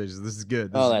conversation. This is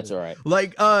good. That's all right.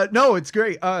 Like, no, it's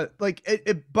great. Like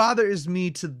it bothers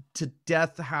me to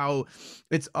death how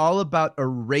it's all about a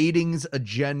ratings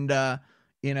agenda,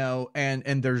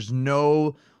 and there's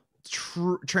no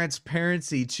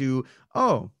transparency to,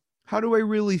 how do I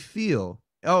really feel?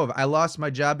 Oh, I lost my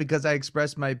job because I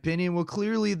expressed my opinion. Well,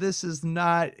 clearly this is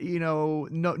not, no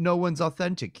one's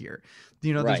authentic here.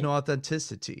 There's no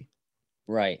authenticity.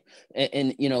 Right.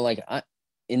 And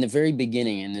in the very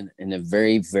beginning, in the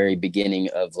very, very beginning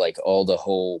of like all the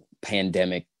whole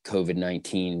pandemic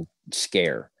COVID-19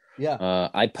 scare,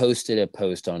 I posted a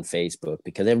post on Facebook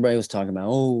because everybody was talking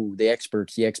about, the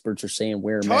experts are saying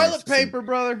wear toilet paper,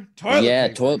 brother.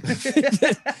 Toilet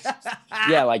paper.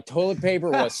 Like toilet paper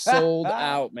was sold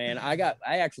out, man. I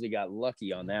actually got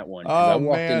lucky on that one. I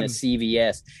walked into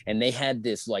CVS and they had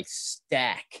this like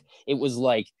stack. It was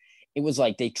like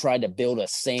they tried to build a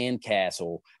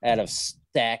sandcastle out of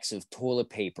stacks of toilet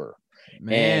paper.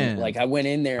 Man, and like I went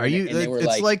in there and they were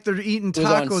it's like they're eating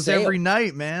tacos every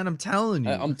night, man. I'm telling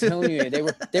you. I'm telling you,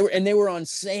 they were on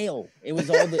sale. It was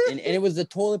all and it was the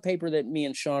toilet paper that me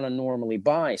and Shauna normally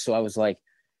buy. So I was like,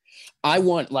 I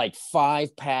want like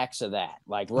 5 packs of that,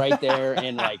 like right there.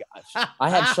 And like I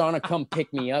had Shauna come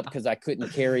pick me up because I couldn't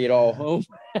carry it all home.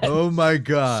 Oh my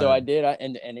God. So I did.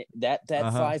 That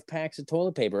 5 packs of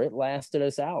toilet paper, it lasted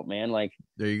us out, man. Like,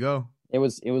 there you go. It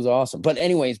was awesome. But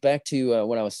anyways, back to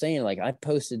what I was saying, like I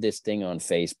posted this thing on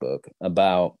Facebook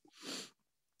about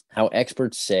how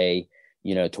experts say,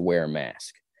 to wear a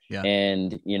mask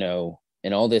and,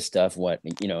 and all this stuff,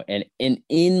 and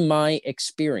in my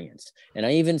experience, and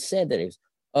I even said that it was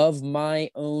of my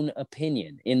own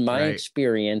opinion, in my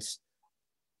experience,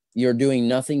 you're doing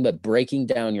nothing but breaking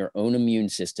down your own immune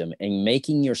system and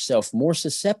making yourself more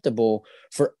susceptible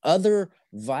for other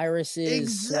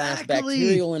viruses /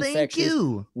 bacterial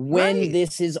infections when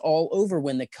this is all over.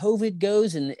 When the COVID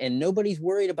goes and nobody's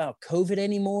worried about COVID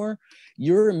anymore,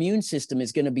 your immune system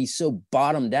is going to be so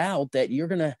bottomed out that you're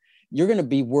going to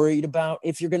be worried about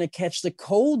if you're going to catch the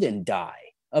cold and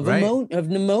die of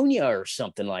pneumonia or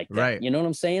something like that. You know what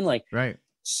I'm saying? Like, right.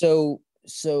 So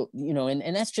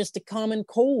and that's just a common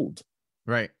cold.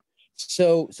 Right.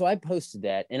 So I posted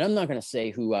that, and I'm not going to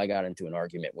say who I got into an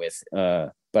argument with,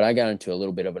 but I got into a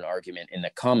little bit of an argument in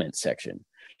the comment section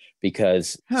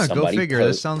because go figure.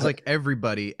 This sounds like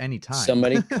everybody anytime.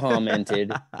 Somebody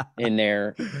commented in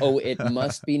there, oh, it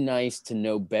must be nice to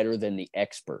know better than the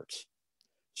experts.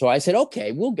 So I said,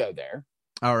 okay, we'll go there.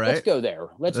 All right. Let's go there.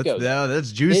 Let's go there. Yeah,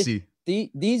 that's juicy.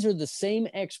 These are the same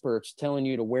experts telling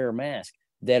you to wear a mask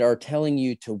that are telling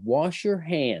you to wash your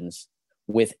hands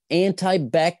with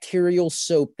antibacterial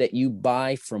soap that you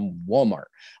buy from Walmart.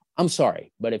 I'm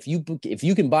sorry, but if you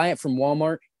can buy it from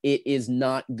Walmart, it is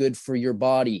not good for your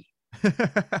body.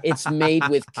 It's made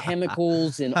with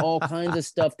chemicals and all kinds of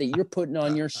stuff that you're putting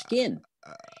on your skin.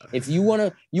 If you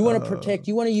want to protect,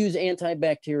 you want to use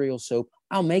antibacterial soap,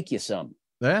 I'll make you some.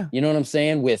 Yeah. You know what I'm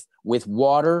saying? With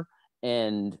water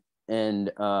and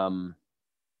I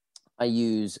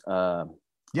use so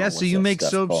you make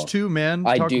soaps called? Too, man.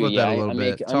 I Talk do, about that a little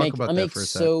bit. I make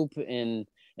soap and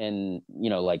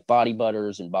like body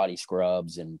butters and body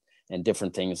scrubs and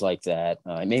different things like that.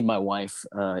 I made my wife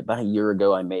about a year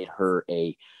ago. I made her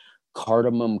a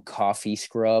cardamom coffee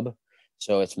scrub.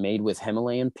 So it's made with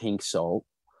Himalayan pink salt,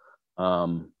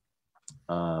 palm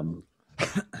kernel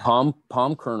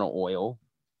oil,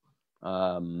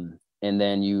 and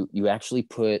then you actually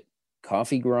put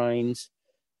coffee grinds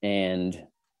and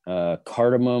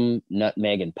cardamom,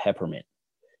 nutmeg, and peppermint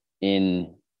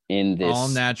in this. All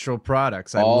natural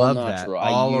products. I love natural. That.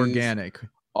 All organic.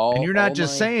 And you're not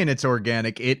just saying it's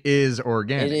organic. It is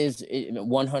organic. It is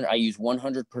 100. I use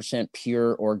 100%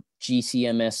 pure or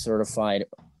GCMS certified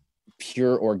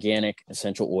pure organic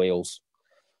essential oils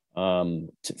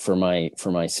for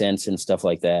my scents and stuff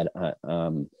like that.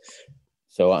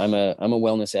 So I'm a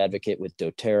wellness advocate with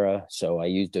doTERRA. So I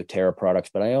use doTERRA products,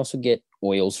 but I also get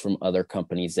oils from other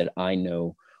companies that I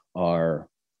know are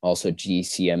also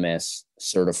GCMS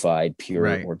certified,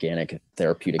 pure organic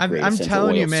therapeutic grade. I'm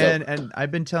telling you, man, and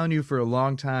I've been telling you for a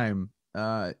long time,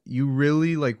 you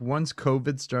really, like, once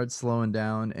COVID starts slowing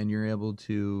down and you're able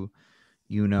to,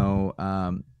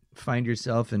 find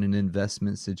yourself in an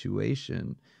investment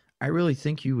situation, I really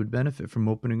think you would benefit from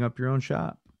opening up your own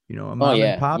shop, a mom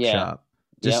and pop shop.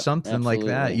 Just something like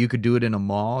that. You could do it in a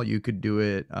mall. You could do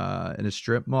it in a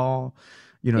strip mall,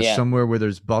 somewhere where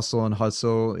there's bustle and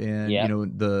hustle and,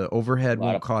 the overhead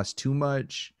won't cost too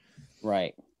much.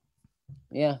 Right.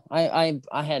 Yeah. I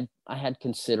had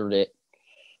considered it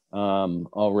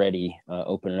already,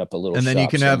 opening up a little and then shop you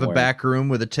can somewhere. have a back room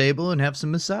with a table and have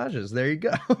some massages. There you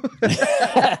go.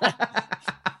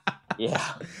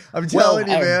 Yeah. I'm telling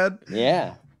you, man.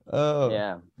 Yeah. Oh.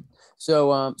 Yeah.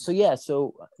 So I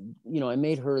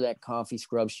made her that coffee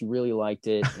scrub. She really liked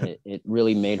it. It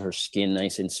really made her skin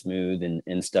nice and smooth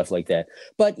and stuff like that.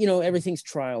 But, everything's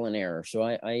trial and error. So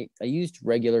I used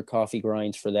regular coffee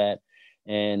grinds for that.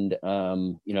 And,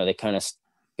 they kind of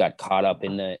got caught up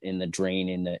in the drain,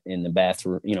 in the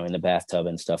bathroom, in the bathtub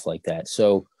and stuff like that.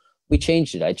 So we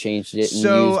changed it. I changed it and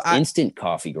used instant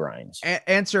coffee grinds.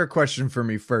 Answer a question for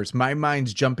me first. My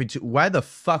mind's jumping to, why the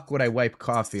fuck would I wipe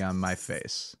coffee on my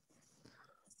face?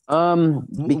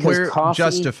 Because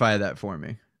justify that for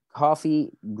me.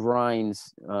 Coffee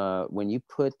grinds, when you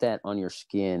put that on your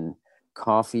skin,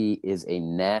 coffee is a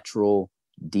natural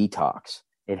detox.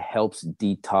 It helps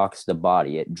detox the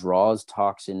body. It draws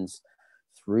toxins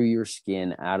through your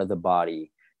skin out of the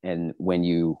body. And when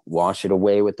you wash it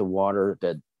away with the water,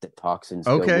 the toxins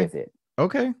go with it.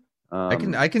 Okay.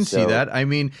 I can see that. I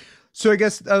mean, so I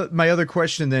guess my other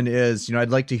question then is,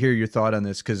 I'd like to hear your thought on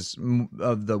this because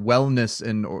of the wellness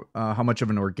and how much of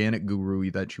an organic guru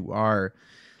that you are.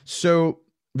 So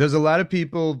there's a lot of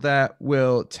people that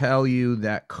will tell you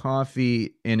that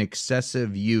coffee in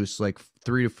excessive use, like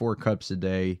 3 to 4 cups a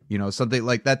day, something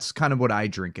like that's kind of what I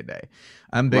drink a day.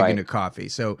 I'm big into coffee.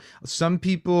 So some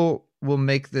people will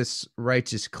make this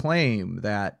righteous claim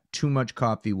that too much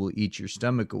coffee will eat your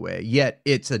stomach away, yet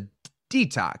it's a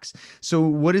detox. So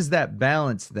what is that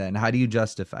balance then? How do you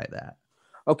justify that?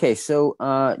 Okay, so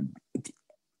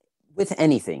with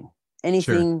anything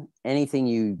Sure. anything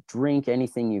you drink,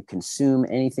 anything you consume,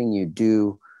 anything you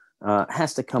do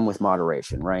has to come with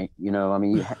moderation, right? I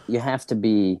mean, you have to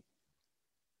be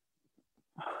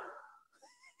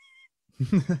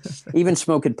even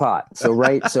smoking pot.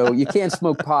 So you can't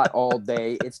smoke pot all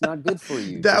day. It's not good for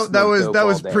you. That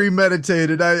was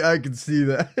premeditated. I can see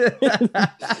that.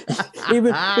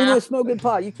 even with smoking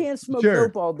pot, you can't smoke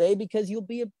dope all day because you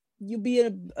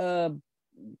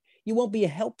won't be a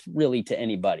help really to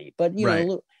anybody. But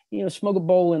smoke a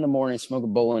bowl in the morning, smoke a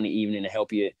bowl in the evening to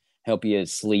help you help you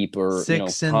sleep or, 6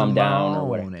 in the calm down or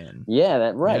whatever. morning. Yeah,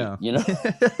 that right. Yeah.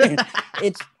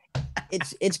 It's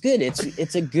it's good.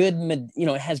 It's a good,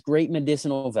 it has great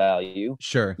medicinal value.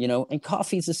 Sure. And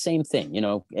coffee is the same thing.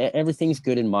 Everything's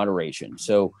good in moderation.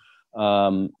 So,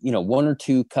 1 or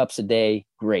 2 cups a day,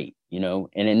 great.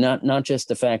 And not just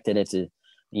the fact that it's a,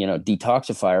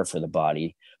 detoxifier for the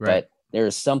body, right. but there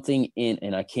is something in,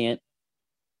 and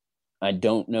I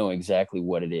don't know exactly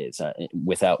what it is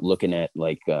without looking at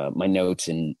like my notes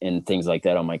and things like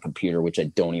that on my computer, which I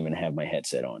don't even have my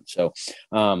headset on. So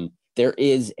there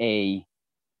is a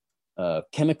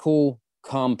chemical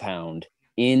compound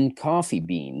in coffee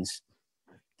beans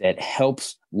that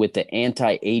helps with the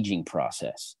anti-aging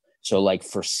process. So like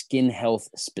for skin health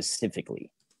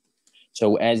specifically.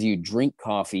 So as you drink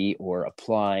coffee or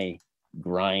apply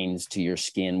grinds to your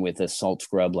skin with a salt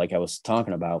scrub, like I was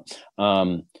talking about,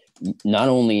 not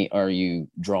only are you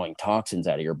drawing toxins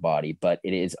out of your body, but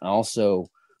it is also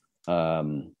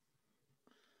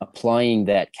applying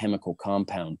that chemical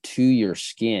compound to your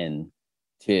skin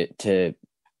to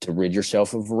rid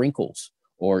yourself of wrinkles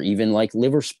or even like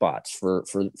liver spots for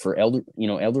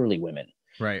elderly women.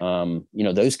 Right.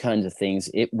 Those kinds of things.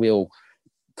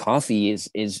 Coffee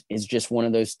is just one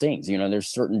of those things. There's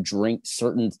certain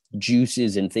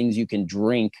juices and things you can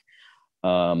drink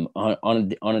on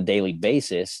a daily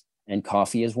basis, and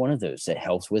coffee is one of those that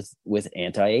helps with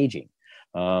anti-aging.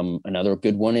 Another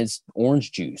good one is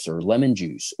orange juice or lemon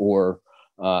juice or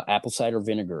apple cider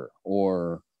vinegar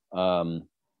or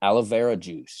aloe vera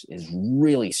juice is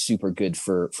really super good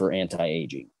for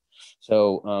anti-aging.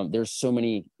 So there's so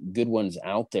many good ones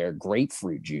out there.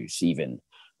 Grapefruit juice even.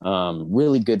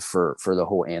 Really good for the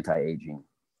whole anti-aging,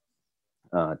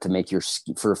 to make your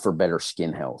for better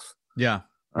skin health. Yeah.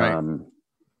 Right.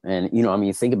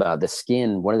 And think about the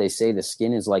skin. What do they say? The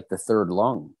skin is like the third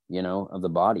lung, of the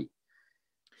body.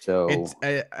 So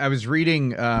I was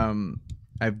reading,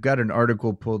 I've got an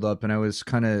article pulled up and I was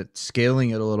kind of scaling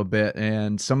it a little bit,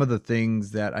 and some of the things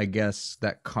that I guess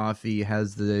that coffee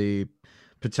has the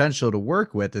potential to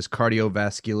work with is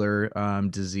cardiovascular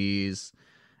disease,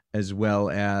 as well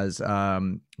as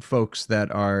folks that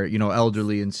are,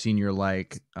 elderly and senior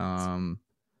like.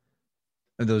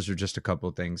 Those are just a couple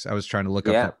of things. I was trying to look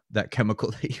up that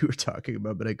chemical that you were talking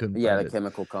about, but I couldn't find the it.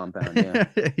 chemical compound. Yeah.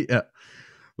 Yeah.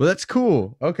 Well, that's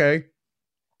cool. Okay.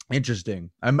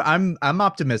 Interesting. I'm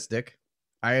optimistic.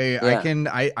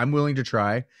 I'm willing to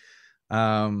try.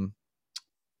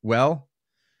 Well,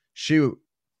 shoot.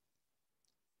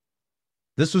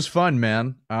 This was fun,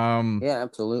 man. Yeah,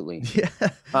 absolutely. Yeah.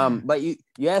 But you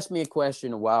asked me a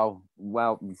question a while,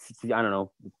 I don't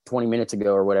know, 20 minutes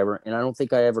ago or whatever, and I don't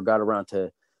think I ever got around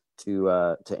to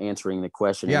answering the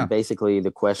question. Yeah. And basically the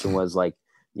question was like,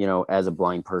 as a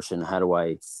blind person, how do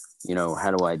I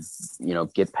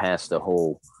get past the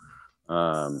whole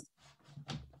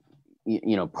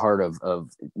part of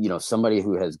somebody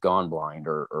who has gone blind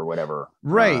or whatever.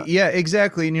 Right. Yeah,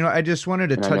 exactly. And, I just wanted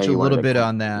to touch a little bit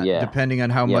on that, depending on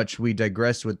how much we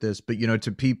digress with this. But,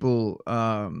 to people,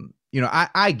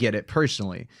 I get it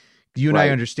personally. You and I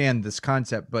understand this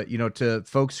concept, but, to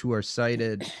folks who are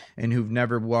sighted and who've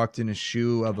never walked in a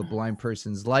shoe of a blind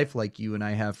person's life like you and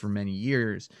I have for many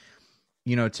years,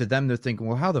 to them, they're thinking,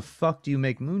 well, how the fuck do you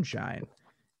make moonshine?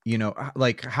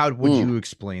 Like, how would you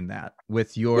explain that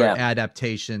with your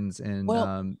adaptations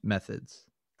and methods?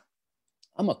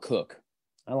 I'm a cook.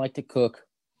 I like to cook.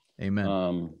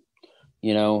 Amen.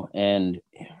 And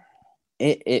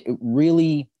it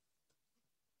really,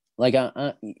 like,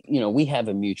 we have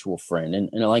a mutual friend, and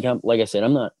like I said,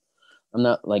 I'm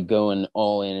not like going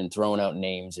all in and throwing out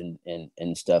names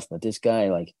and stuff, but this guy,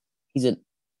 like, he's a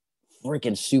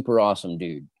freaking super awesome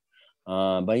dude.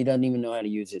 But he doesn't even know how to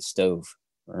use his stove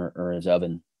or his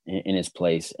oven in his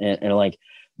place. And like,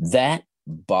 that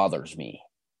bothers me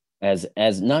as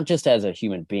not just as a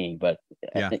human being, but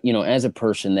as a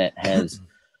person that has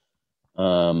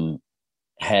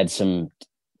had some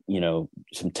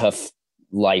tough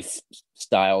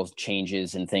lifestyle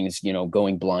changes and things,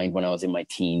 going blind when I was in my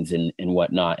teens and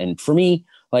whatnot. And for me,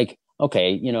 like,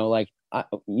 okay, like,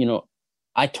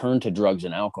 I turned to drugs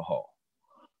and alcohol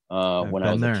when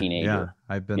I was a teenager. Yeah,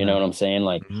 I've been there. What I'm saying?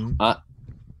 Like,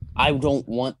 I don't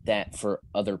want that for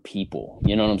other people.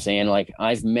 You know what I'm saying? Like,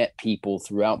 I've met people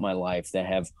throughout my life that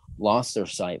have lost their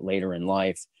sight later in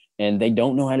life, and they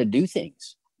don't know how to do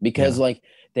things because like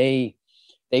they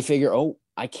figure, oh,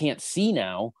 I can't see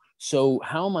now. So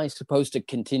how am I supposed to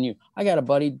continue? I got a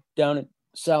buddy down in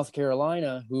South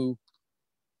Carolina who,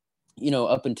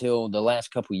 up until the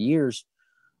last couple of years,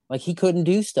 like, he couldn't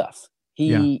do stuff.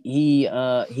 He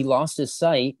lost his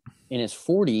sight in his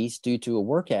 40s due to a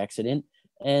work accident.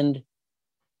 And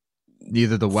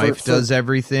either the wife does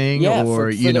everything,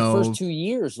 or for the first 2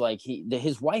 years, like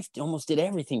his wife almost did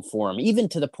everything for him, even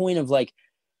to the point of like,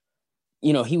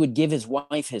 he would give his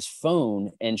wife his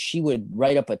phone and she would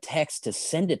write up a text to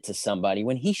send it to somebody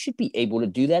when he should be able to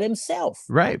do that himself.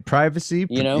 Right. Privacy,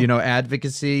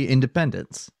 advocacy,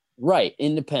 independence. Right.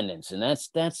 Independence. And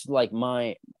that's like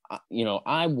my,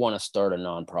 I want to start a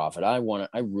nonprofit.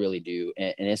 I really do.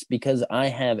 And it's because I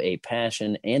have a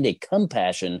passion and a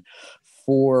compassion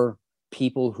for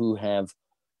people who have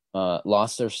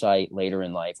lost their sight later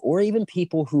in life, or even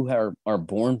people who are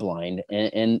born blind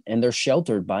and they're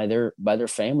sheltered by their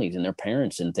families and their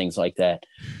parents and things like that,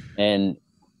 and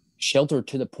sheltered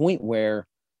to the point where,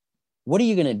 what are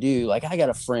you going to do? Like, I got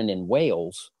a friend in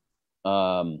Wales.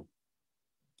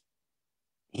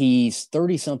 He's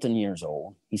 30 something years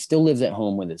old. He still lives at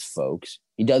home with his folks.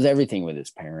 He does everything with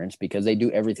his parents because they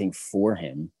do everything for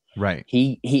him. Right.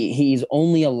 He's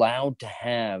only allowed to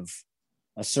have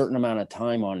a certain amount of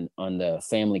time on the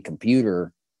family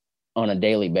computer on a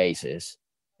daily basis.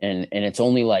 And it's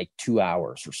only like 2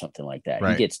 hours or something like that.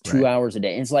 Right, he gets 2 hours a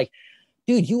day. And it's like,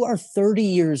 dude, you are 30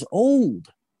 years old.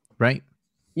 Right.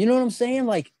 You know what I'm saying?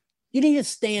 Like, you need to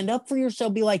stand up for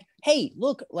yourself. Be like, hey,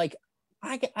 look, like,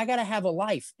 I got to have a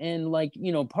life. And like,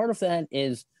 part of that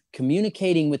is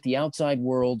communicating with the outside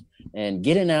world and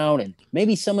getting out. And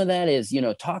maybe some of that is,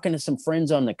 talking to some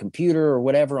friends on the computer or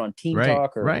whatever on Team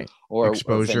Talk or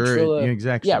exposure.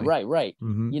 Exactly. Yeah. Right.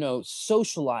 Mm-hmm.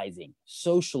 Socializing,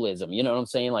 socialism, you know what I'm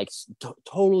saying? Like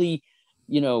totally,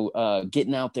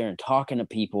 getting out there and talking to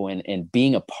people and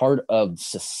being a part of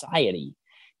society,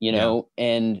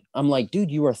 and I'm like, dude,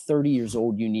 you are 30 years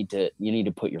old. You need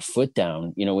to put your foot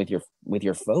down, with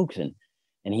your folks.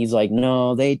 And he's like,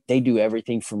 no, they do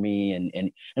everything for me.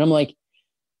 And I'm like,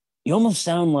 you almost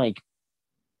sound like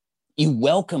you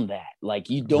welcome that.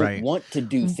 Like you don't want to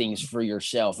do things for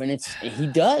yourself. And he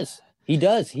does.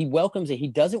 He welcomes it. He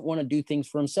doesn't want to do things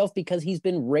for himself because he's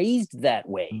been raised that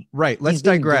way. Right. Let's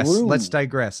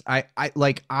digress.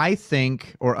 I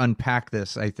think, or unpack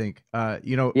this, I think,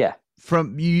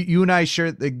 from you and I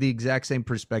share the exact same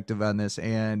perspective on this.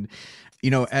 And,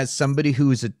 as somebody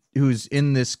who's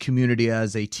in this community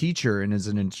as a teacher and as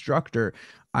an instructor,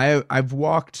 I've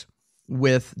walked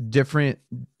with different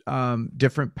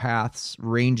paths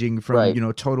ranging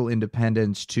from, total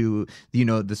independence to,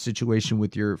 the situation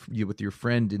with your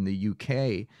friend in the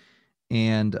UK.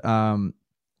 And,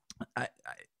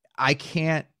 I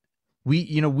can't,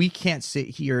 we can't sit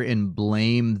here and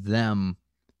blame them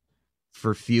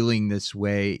for feeling this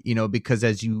way, because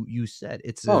as you said,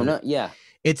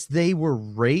 they were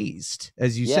raised,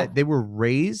 as you said, they were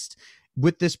raised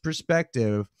with this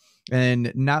perspective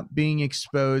and not being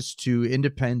exposed to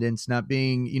independence, not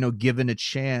being, given a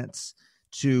chance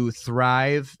to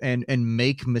thrive and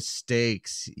make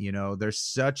mistakes. There's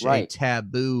such a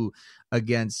taboo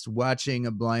against watching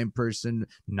a blind person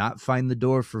not find the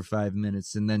door for 5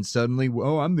 minutes and then suddenly,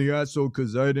 I'm the asshole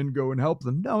because I didn't go and help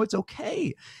them. No, it's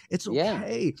okay. It's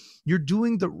okay. You're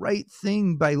doing the right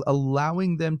thing by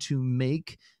allowing them to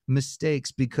make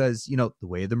mistakes because, the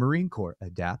way of the Marine Corps,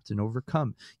 adapt and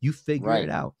overcome. You figure it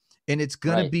out. And it's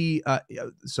going to be,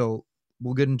 so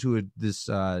we'll get into this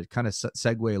kind of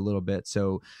segue a little bit.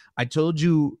 So I told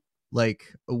you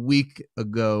like a week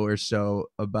ago or so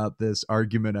about this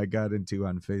argument I got into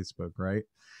on Facebook, right?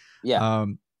 Yeah.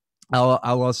 I'll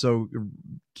also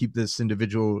keep this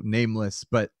individual nameless,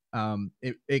 but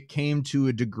it came to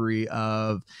a degree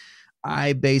of,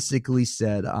 I basically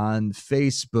said on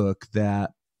Facebook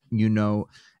that,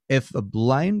 if a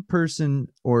blind person,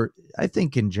 or I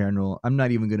think in general, I'm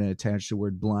not even going to attach the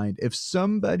word blind. If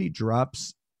somebody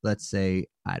drops, let's say,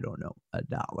 I don't know,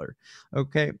 $1,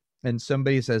 okay, and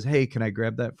somebody says, hey, can I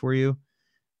grab that for you?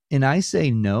 And I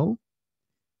say no,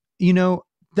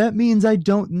 that means I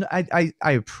don't, I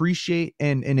appreciate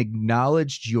and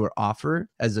acknowledged your offer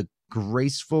as a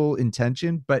graceful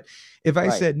intention. But if I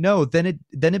said no, then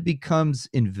it becomes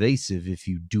invasive if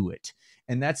you do it.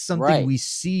 And that's something we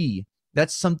see.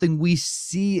 That's something we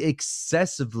see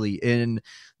excessively in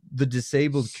the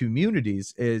disabled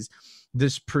communities, is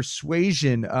this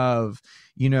persuasion of,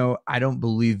 I don't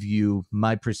believe you.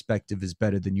 My perspective is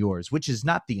better than yours, which is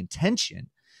not the intention.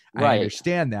 I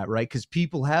understand that, right? Because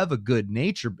people have a good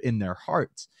nature in their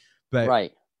hearts.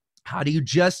 But how do you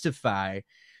justify,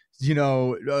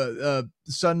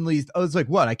 suddenly, it's like,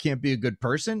 what? I can't be a good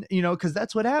person, because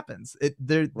that's what happens.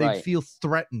 They feel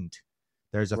threatened.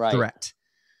 There's a threat.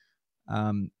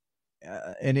 And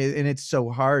it's so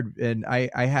hard. And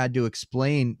I had to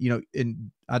explain,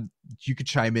 and you could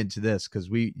chime into this because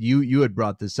you had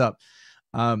brought this up.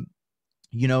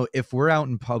 if we're out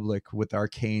in public with our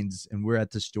canes and we're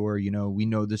at the store, we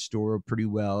know the store pretty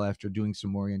well after doing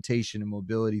some orientation and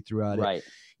mobility throughout it, Right.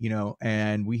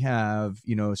 and we have,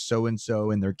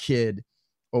 so-and-so and their kid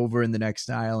over in the next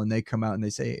aisle, and they come out and they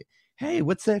say, hey,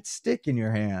 what's that stick in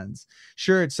your hands?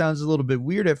 Sure, it sounds a little bit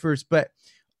weird at first, but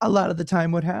a lot of the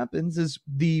time what happens is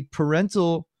the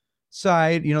parental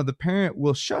side, the parent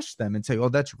will shush them and say, oh,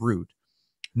 that's rude.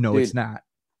 No, Dude, it's not.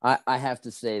 I have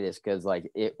to say this because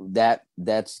like that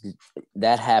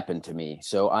happened to me.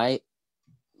 So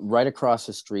right across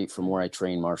the street from where I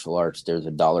train martial arts, there's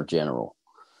a Dollar General.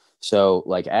 So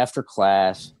like after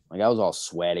class, like I was all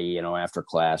sweaty, after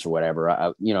class or whatever.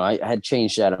 I had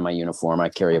changed out of my uniform. I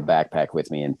carry a backpack with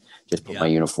me and just put my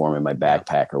uniform in my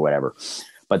backpack or whatever.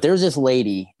 But there's this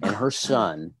lady and her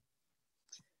son.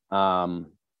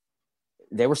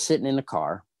 They were sitting in the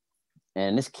car,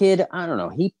 and this kid, I don't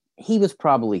know, he was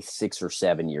probably 6 or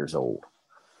 7 years old.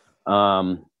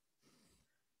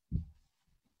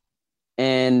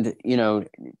 And,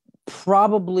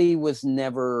 probably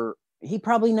never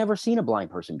seen a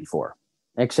blind person before,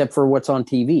 except for what's on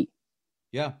TV.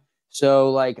 Yeah.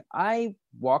 So like I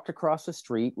walked across the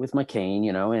street with my cane,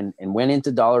 and went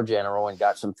into Dollar General and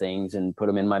got some things and put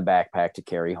them in my backpack to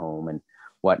carry home and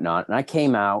whatnot. And I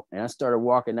came out and I started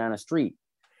walking down the street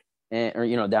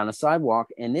down the sidewalk.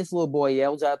 And this little boy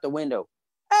yells out the window,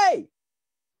 hey,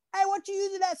 what you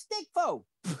using that stick for?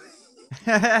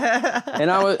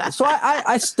 And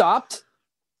I stopped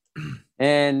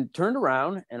and turned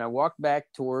around and I walked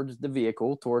back towards the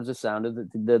vehicle, towards the sound of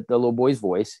the little boy's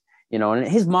voice, and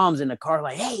his mom's in the car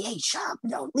like, hey, shut up,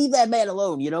 don't leave that man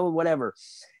alone, whatever.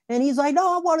 And he's like,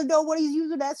 no, I want to know what he's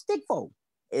using that stick for.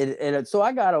 And so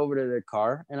I got over to the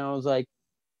car and I was like,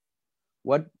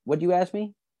 what you ask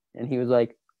me? And he was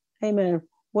like, hey man,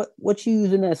 what you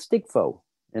using that stick for?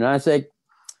 And I said,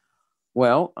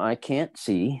 well, I can't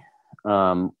see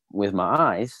with my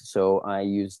eyes, so I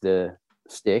use the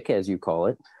stick, as you call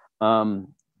it,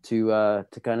 to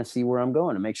kind of see where I'm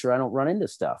going and make sure I don't run into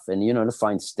stuff, and to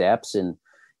find steps and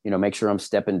make sure I'm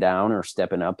stepping down or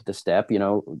stepping up the step,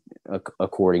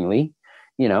 accordingly,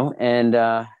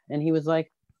 and he was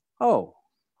like, oh,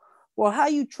 well, how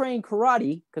you train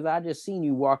karate? Because I just seen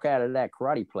you walk out of that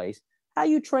karate place. How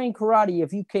you train karate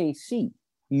if you can't see?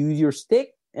 You use your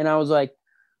stick? And I was like,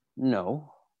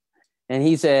 no. And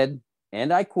he said,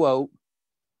 and I quote,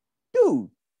 dude,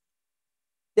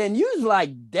 then use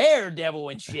like Daredevil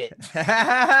and shit.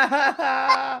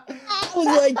 I was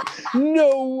like,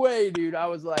 no way, dude. I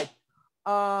was like,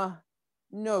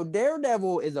 no,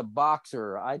 Daredevil is a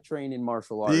boxer. I train in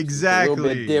martial arts. Exactly. It's a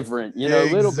little bit different, a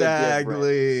little bit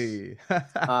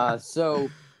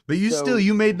different. But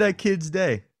you made that kid's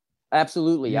day.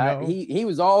 Absolutely. He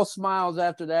was all smiles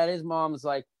after that. His mom was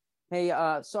like, hey,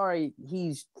 sorry,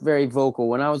 he's very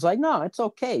vocal. And I was like, no, it's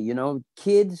okay.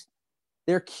 Kids,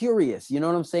 they're curious. You know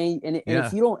what I'm saying? And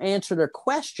if you don't answer their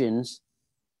questions,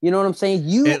 you know what I'm saying?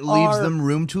 It leaves them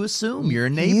room to assume. You're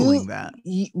enabling that.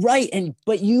 Right.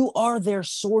 But you are their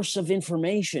source of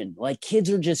information. Like kids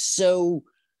are just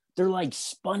they're like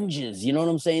sponges. You know what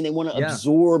I'm saying? They want to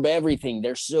absorb everything.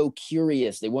 They're so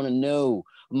curious. They want to know.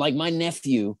 Like my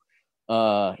nephew,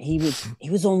 he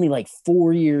was only like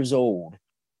 4 years old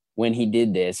when he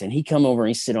did this, and he come over and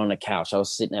he sit on the couch. I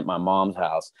was sitting at my mom's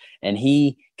house, and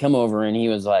he come over and he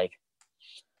was like,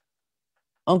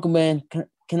 Uncle Ben,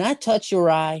 can I touch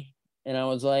your eye? And I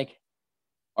was like,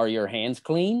 are your hands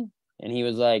clean? And he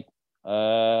was like,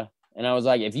 and I was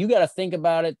like, if you got to think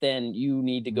about it, then you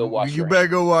need to go wash your hands. You better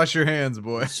go wash your hands,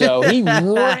 boy. So he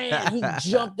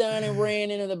jumped down and ran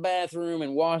into the bathroom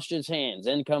and washed his hands.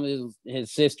 Then comes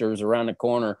his sisters around the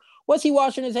corner. What's he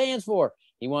washing his hands for?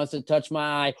 He wants to touch my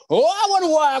eye. Oh, I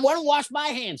want to wash my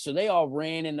hands. So they all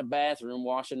ran in the bathroom,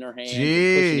 washing their hands, and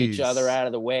pushing each other out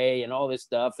of the way and all this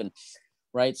stuff. And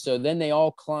right. So then they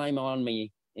all climb on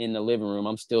me in the living room.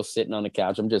 I'm still sitting on the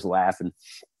couch. I'm just laughing.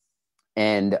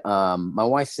 And my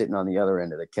wife's sitting on the other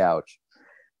end of the couch.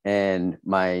 And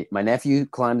my nephew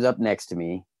climbs up next to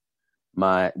me.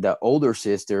 The older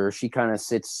sister, she kind of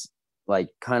sits like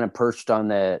kind of perched on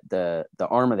the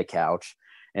arm of the couch.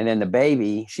 And then the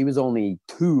baby, she was only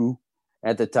 2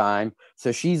 at the time.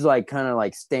 So she's like kind of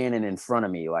like standing in front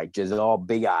of me, like just all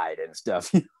big-eyed and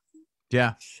stuff.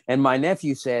 Yeah. And my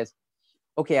nephew says,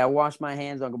 okay, I washed my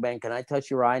hands, Uncle Ben. Can I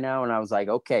touch your eye now? And I was like,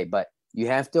 okay, but you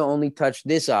have to only touch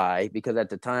this eye because at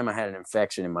the time I had an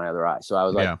infection in my other eye. So I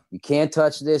was like, you can't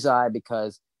touch this eye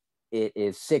because it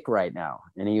is sick right now.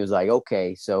 And he was like,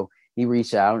 okay. So he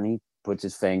reached out and he puts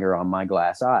his finger on my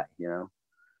glass eye,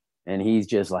 and he's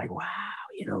just like, wow,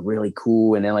 really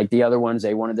cool. And then like the other ones,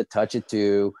 they wanted to touch it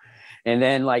too. And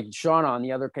then like Shauna on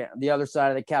the other side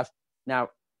of the couch. Now,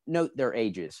 note their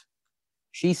ages.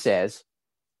 She says,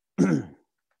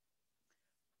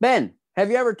 Ben, have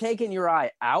you ever taken your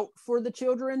eye out for the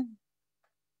children?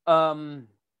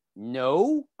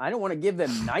 No, I don't want to give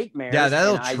them nightmares. Yeah,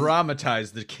 that'll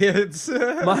traumatize the kids.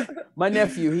 my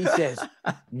nephew, he says,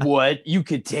 what? You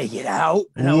could take it out?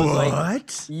 And I was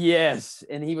like, yes.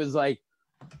 And he was like,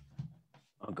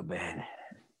 Uncle Ben,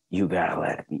 you gotta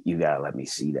let me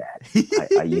see that.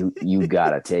 You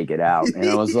gotta take it out. And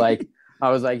I was like,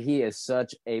 he is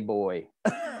such a boy.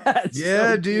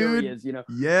 Yeah, so dude. Curious, you know.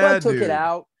 Yeah, so I took it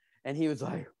out, and he was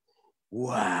like,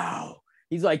 wow.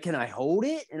 He's like, can I hold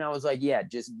it? And I was like, yeah,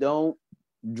 just don't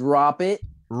drop it.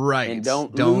 Right. And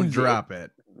don't drop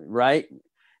it. Right.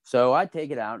 So I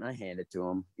take it out and I hand it to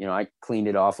him. You know, I cleaned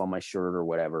it off on my shirt or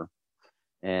whatever.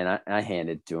 And I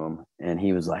handed it to him. And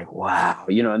he was like, wow.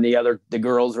 You know, and the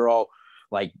girls are all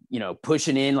like, you know,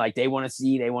 pushing in, like they want to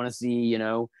see, you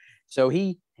know. So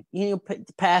he, you know,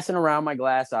 passing around my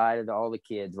glass eye to all the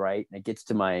kids, right? And it gets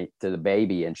to the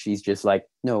baby, and she's just like,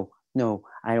 no,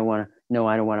 I don't want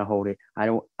to hold it.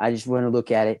 I just want to look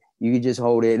at it. You can just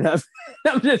hold it. And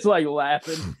I'm just like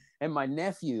laughing. And my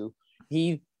nephew,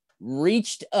 he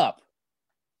reached up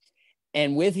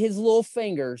and with his little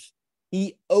fingers,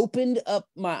 he opened up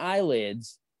my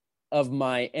eyelids of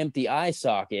my empty eye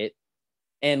socket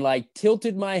and like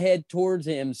tilted my head towards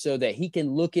him so that he can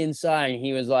look inside. And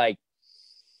he was like,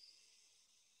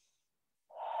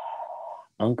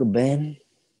 Uncle Ben,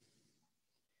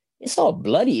 it's all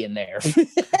bloody in there.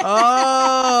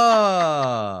 Oh.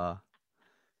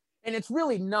 And it's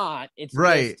really not. It's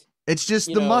right. It's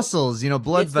just the muscles, you know,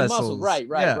 blood vessels. Right.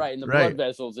 And the blood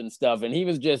vessels and stuff. And he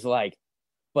was just like,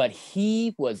 but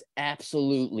he was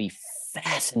absolutely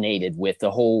fascinated with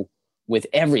with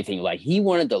everything. Like he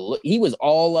wanted to look, he was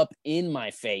all up in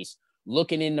my face,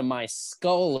 looking into my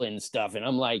skull and stuff. And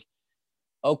I'm like,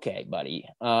 okay, buddy.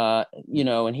 You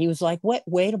know, and he was like,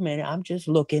 wait a minute. I'm just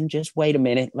looking. Just wait a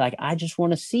minute. Like, I just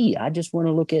want to see. I just want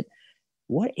to look at,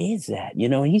 what is that? You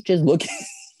know, and he's just looking.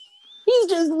 He's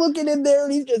just looking in there,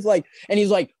 and he's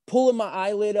like pulling my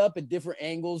eyelid up at different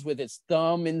angles with his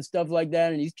thumb and stuff like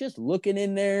that. And he's just looking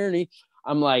in there. And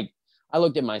I'm like, I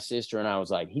looked at my sister and I was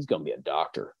like, he's going to be a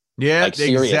doctor. Yeah, like,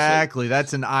 exactly.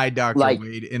 That's an eye doctor. Like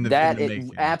in the that.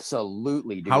 Making.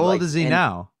 Absolutely. Dude. How old is he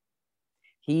now?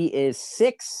 He is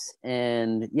 6,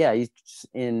 and yeah, he's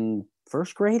in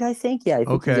first grade, I think. Yeah, I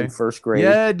think he's in first grade.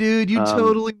 Yeah, dude, you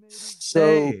totally made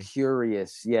so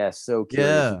curious. Yeah, so curious.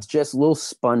 Yeah. It's just little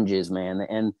sponges, man.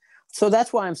 And so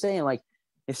that's why I'm saying, like,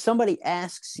 if somebody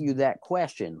asks you that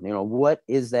question, you know, what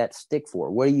is that stick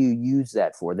for? What do you use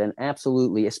that for? Then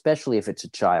absolutely, especially if it's a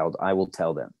child, I will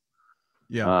tell them.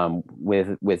 Yeah.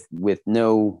 With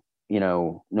no, you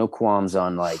know, no qualms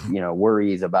on like, you know,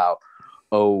 worries about,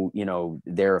 oh, you know,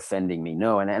 they're offending me.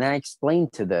 No. And I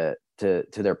explained to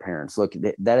their parents, look,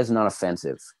 that is not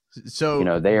offensive. So, you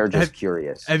know, they are just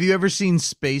curious. Have you ever seen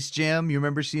Space Jam? You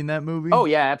remember seeing that movie? Oh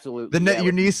yeah, absolutely.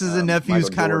 Your nieces and nephews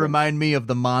kind of remind me of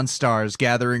the Monstars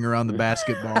gathering around the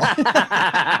basketball.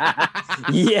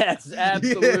 Yes,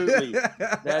 absolutely.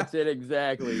 Yeah. That's it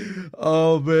exactly.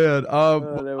 Oh man.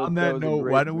 On that note,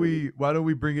 why don't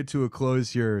we bring it to a close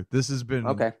here? This has been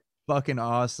fucking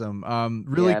awesome.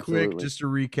 Really quick, just to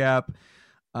recap.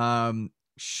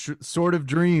 Sort of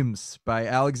Dreams by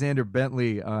Alexander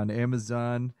Bentley on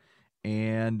Amazon,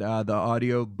 and the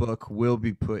audio book will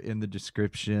be put in the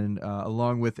description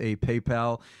along with a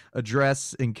PayPal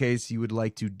address in case you would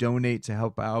like to donate to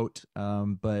help out.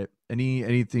 But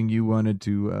anything you wanted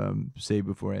to say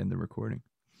before I end the recording?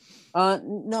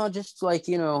 No, just like,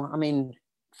 you know, I mean,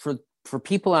 for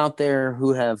people out there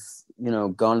who have, you know,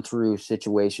 gone through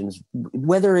situations,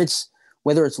 whether it's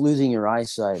losing your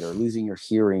eyesight or losing your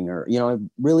hearing, or, you know,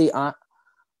 really, I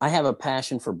have a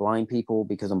passion for blind people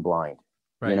because I'm blind.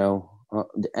 Right. You know,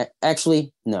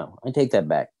 actually, no, I take that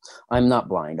back. I'm not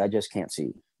blind. I just can't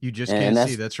see. You just can't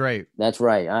see. That's right. That's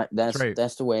right.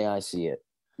 That's the way I see it.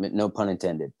 No pun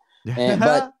intended. And,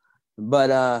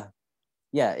 but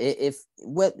yeah,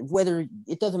 whether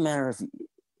it doesn't matter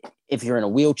if you're in a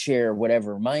wheelchair or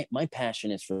whatever, my passion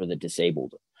is for the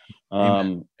disabled.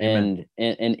 Amen. And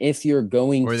if you're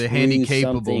going or the through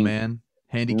handy-capable, man,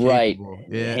 handy-capable. Right,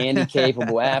 yeah.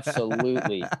 handy-capable,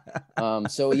 absolutely.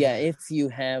 So yeah, if you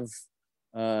have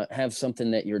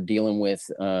something that you're dealing with,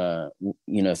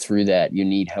 you know, through that, you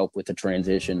need help with the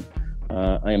transition,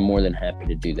 I am more than happy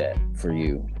to do that for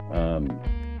you.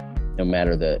 No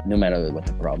matter what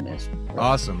the problem is.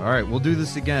 Awesome. All right, we'll do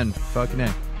this again. Fucking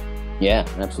A. Yeah,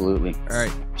 absolutely. All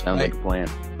right. Sounds like a plan.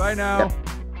 Bye now.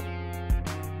 Yeah.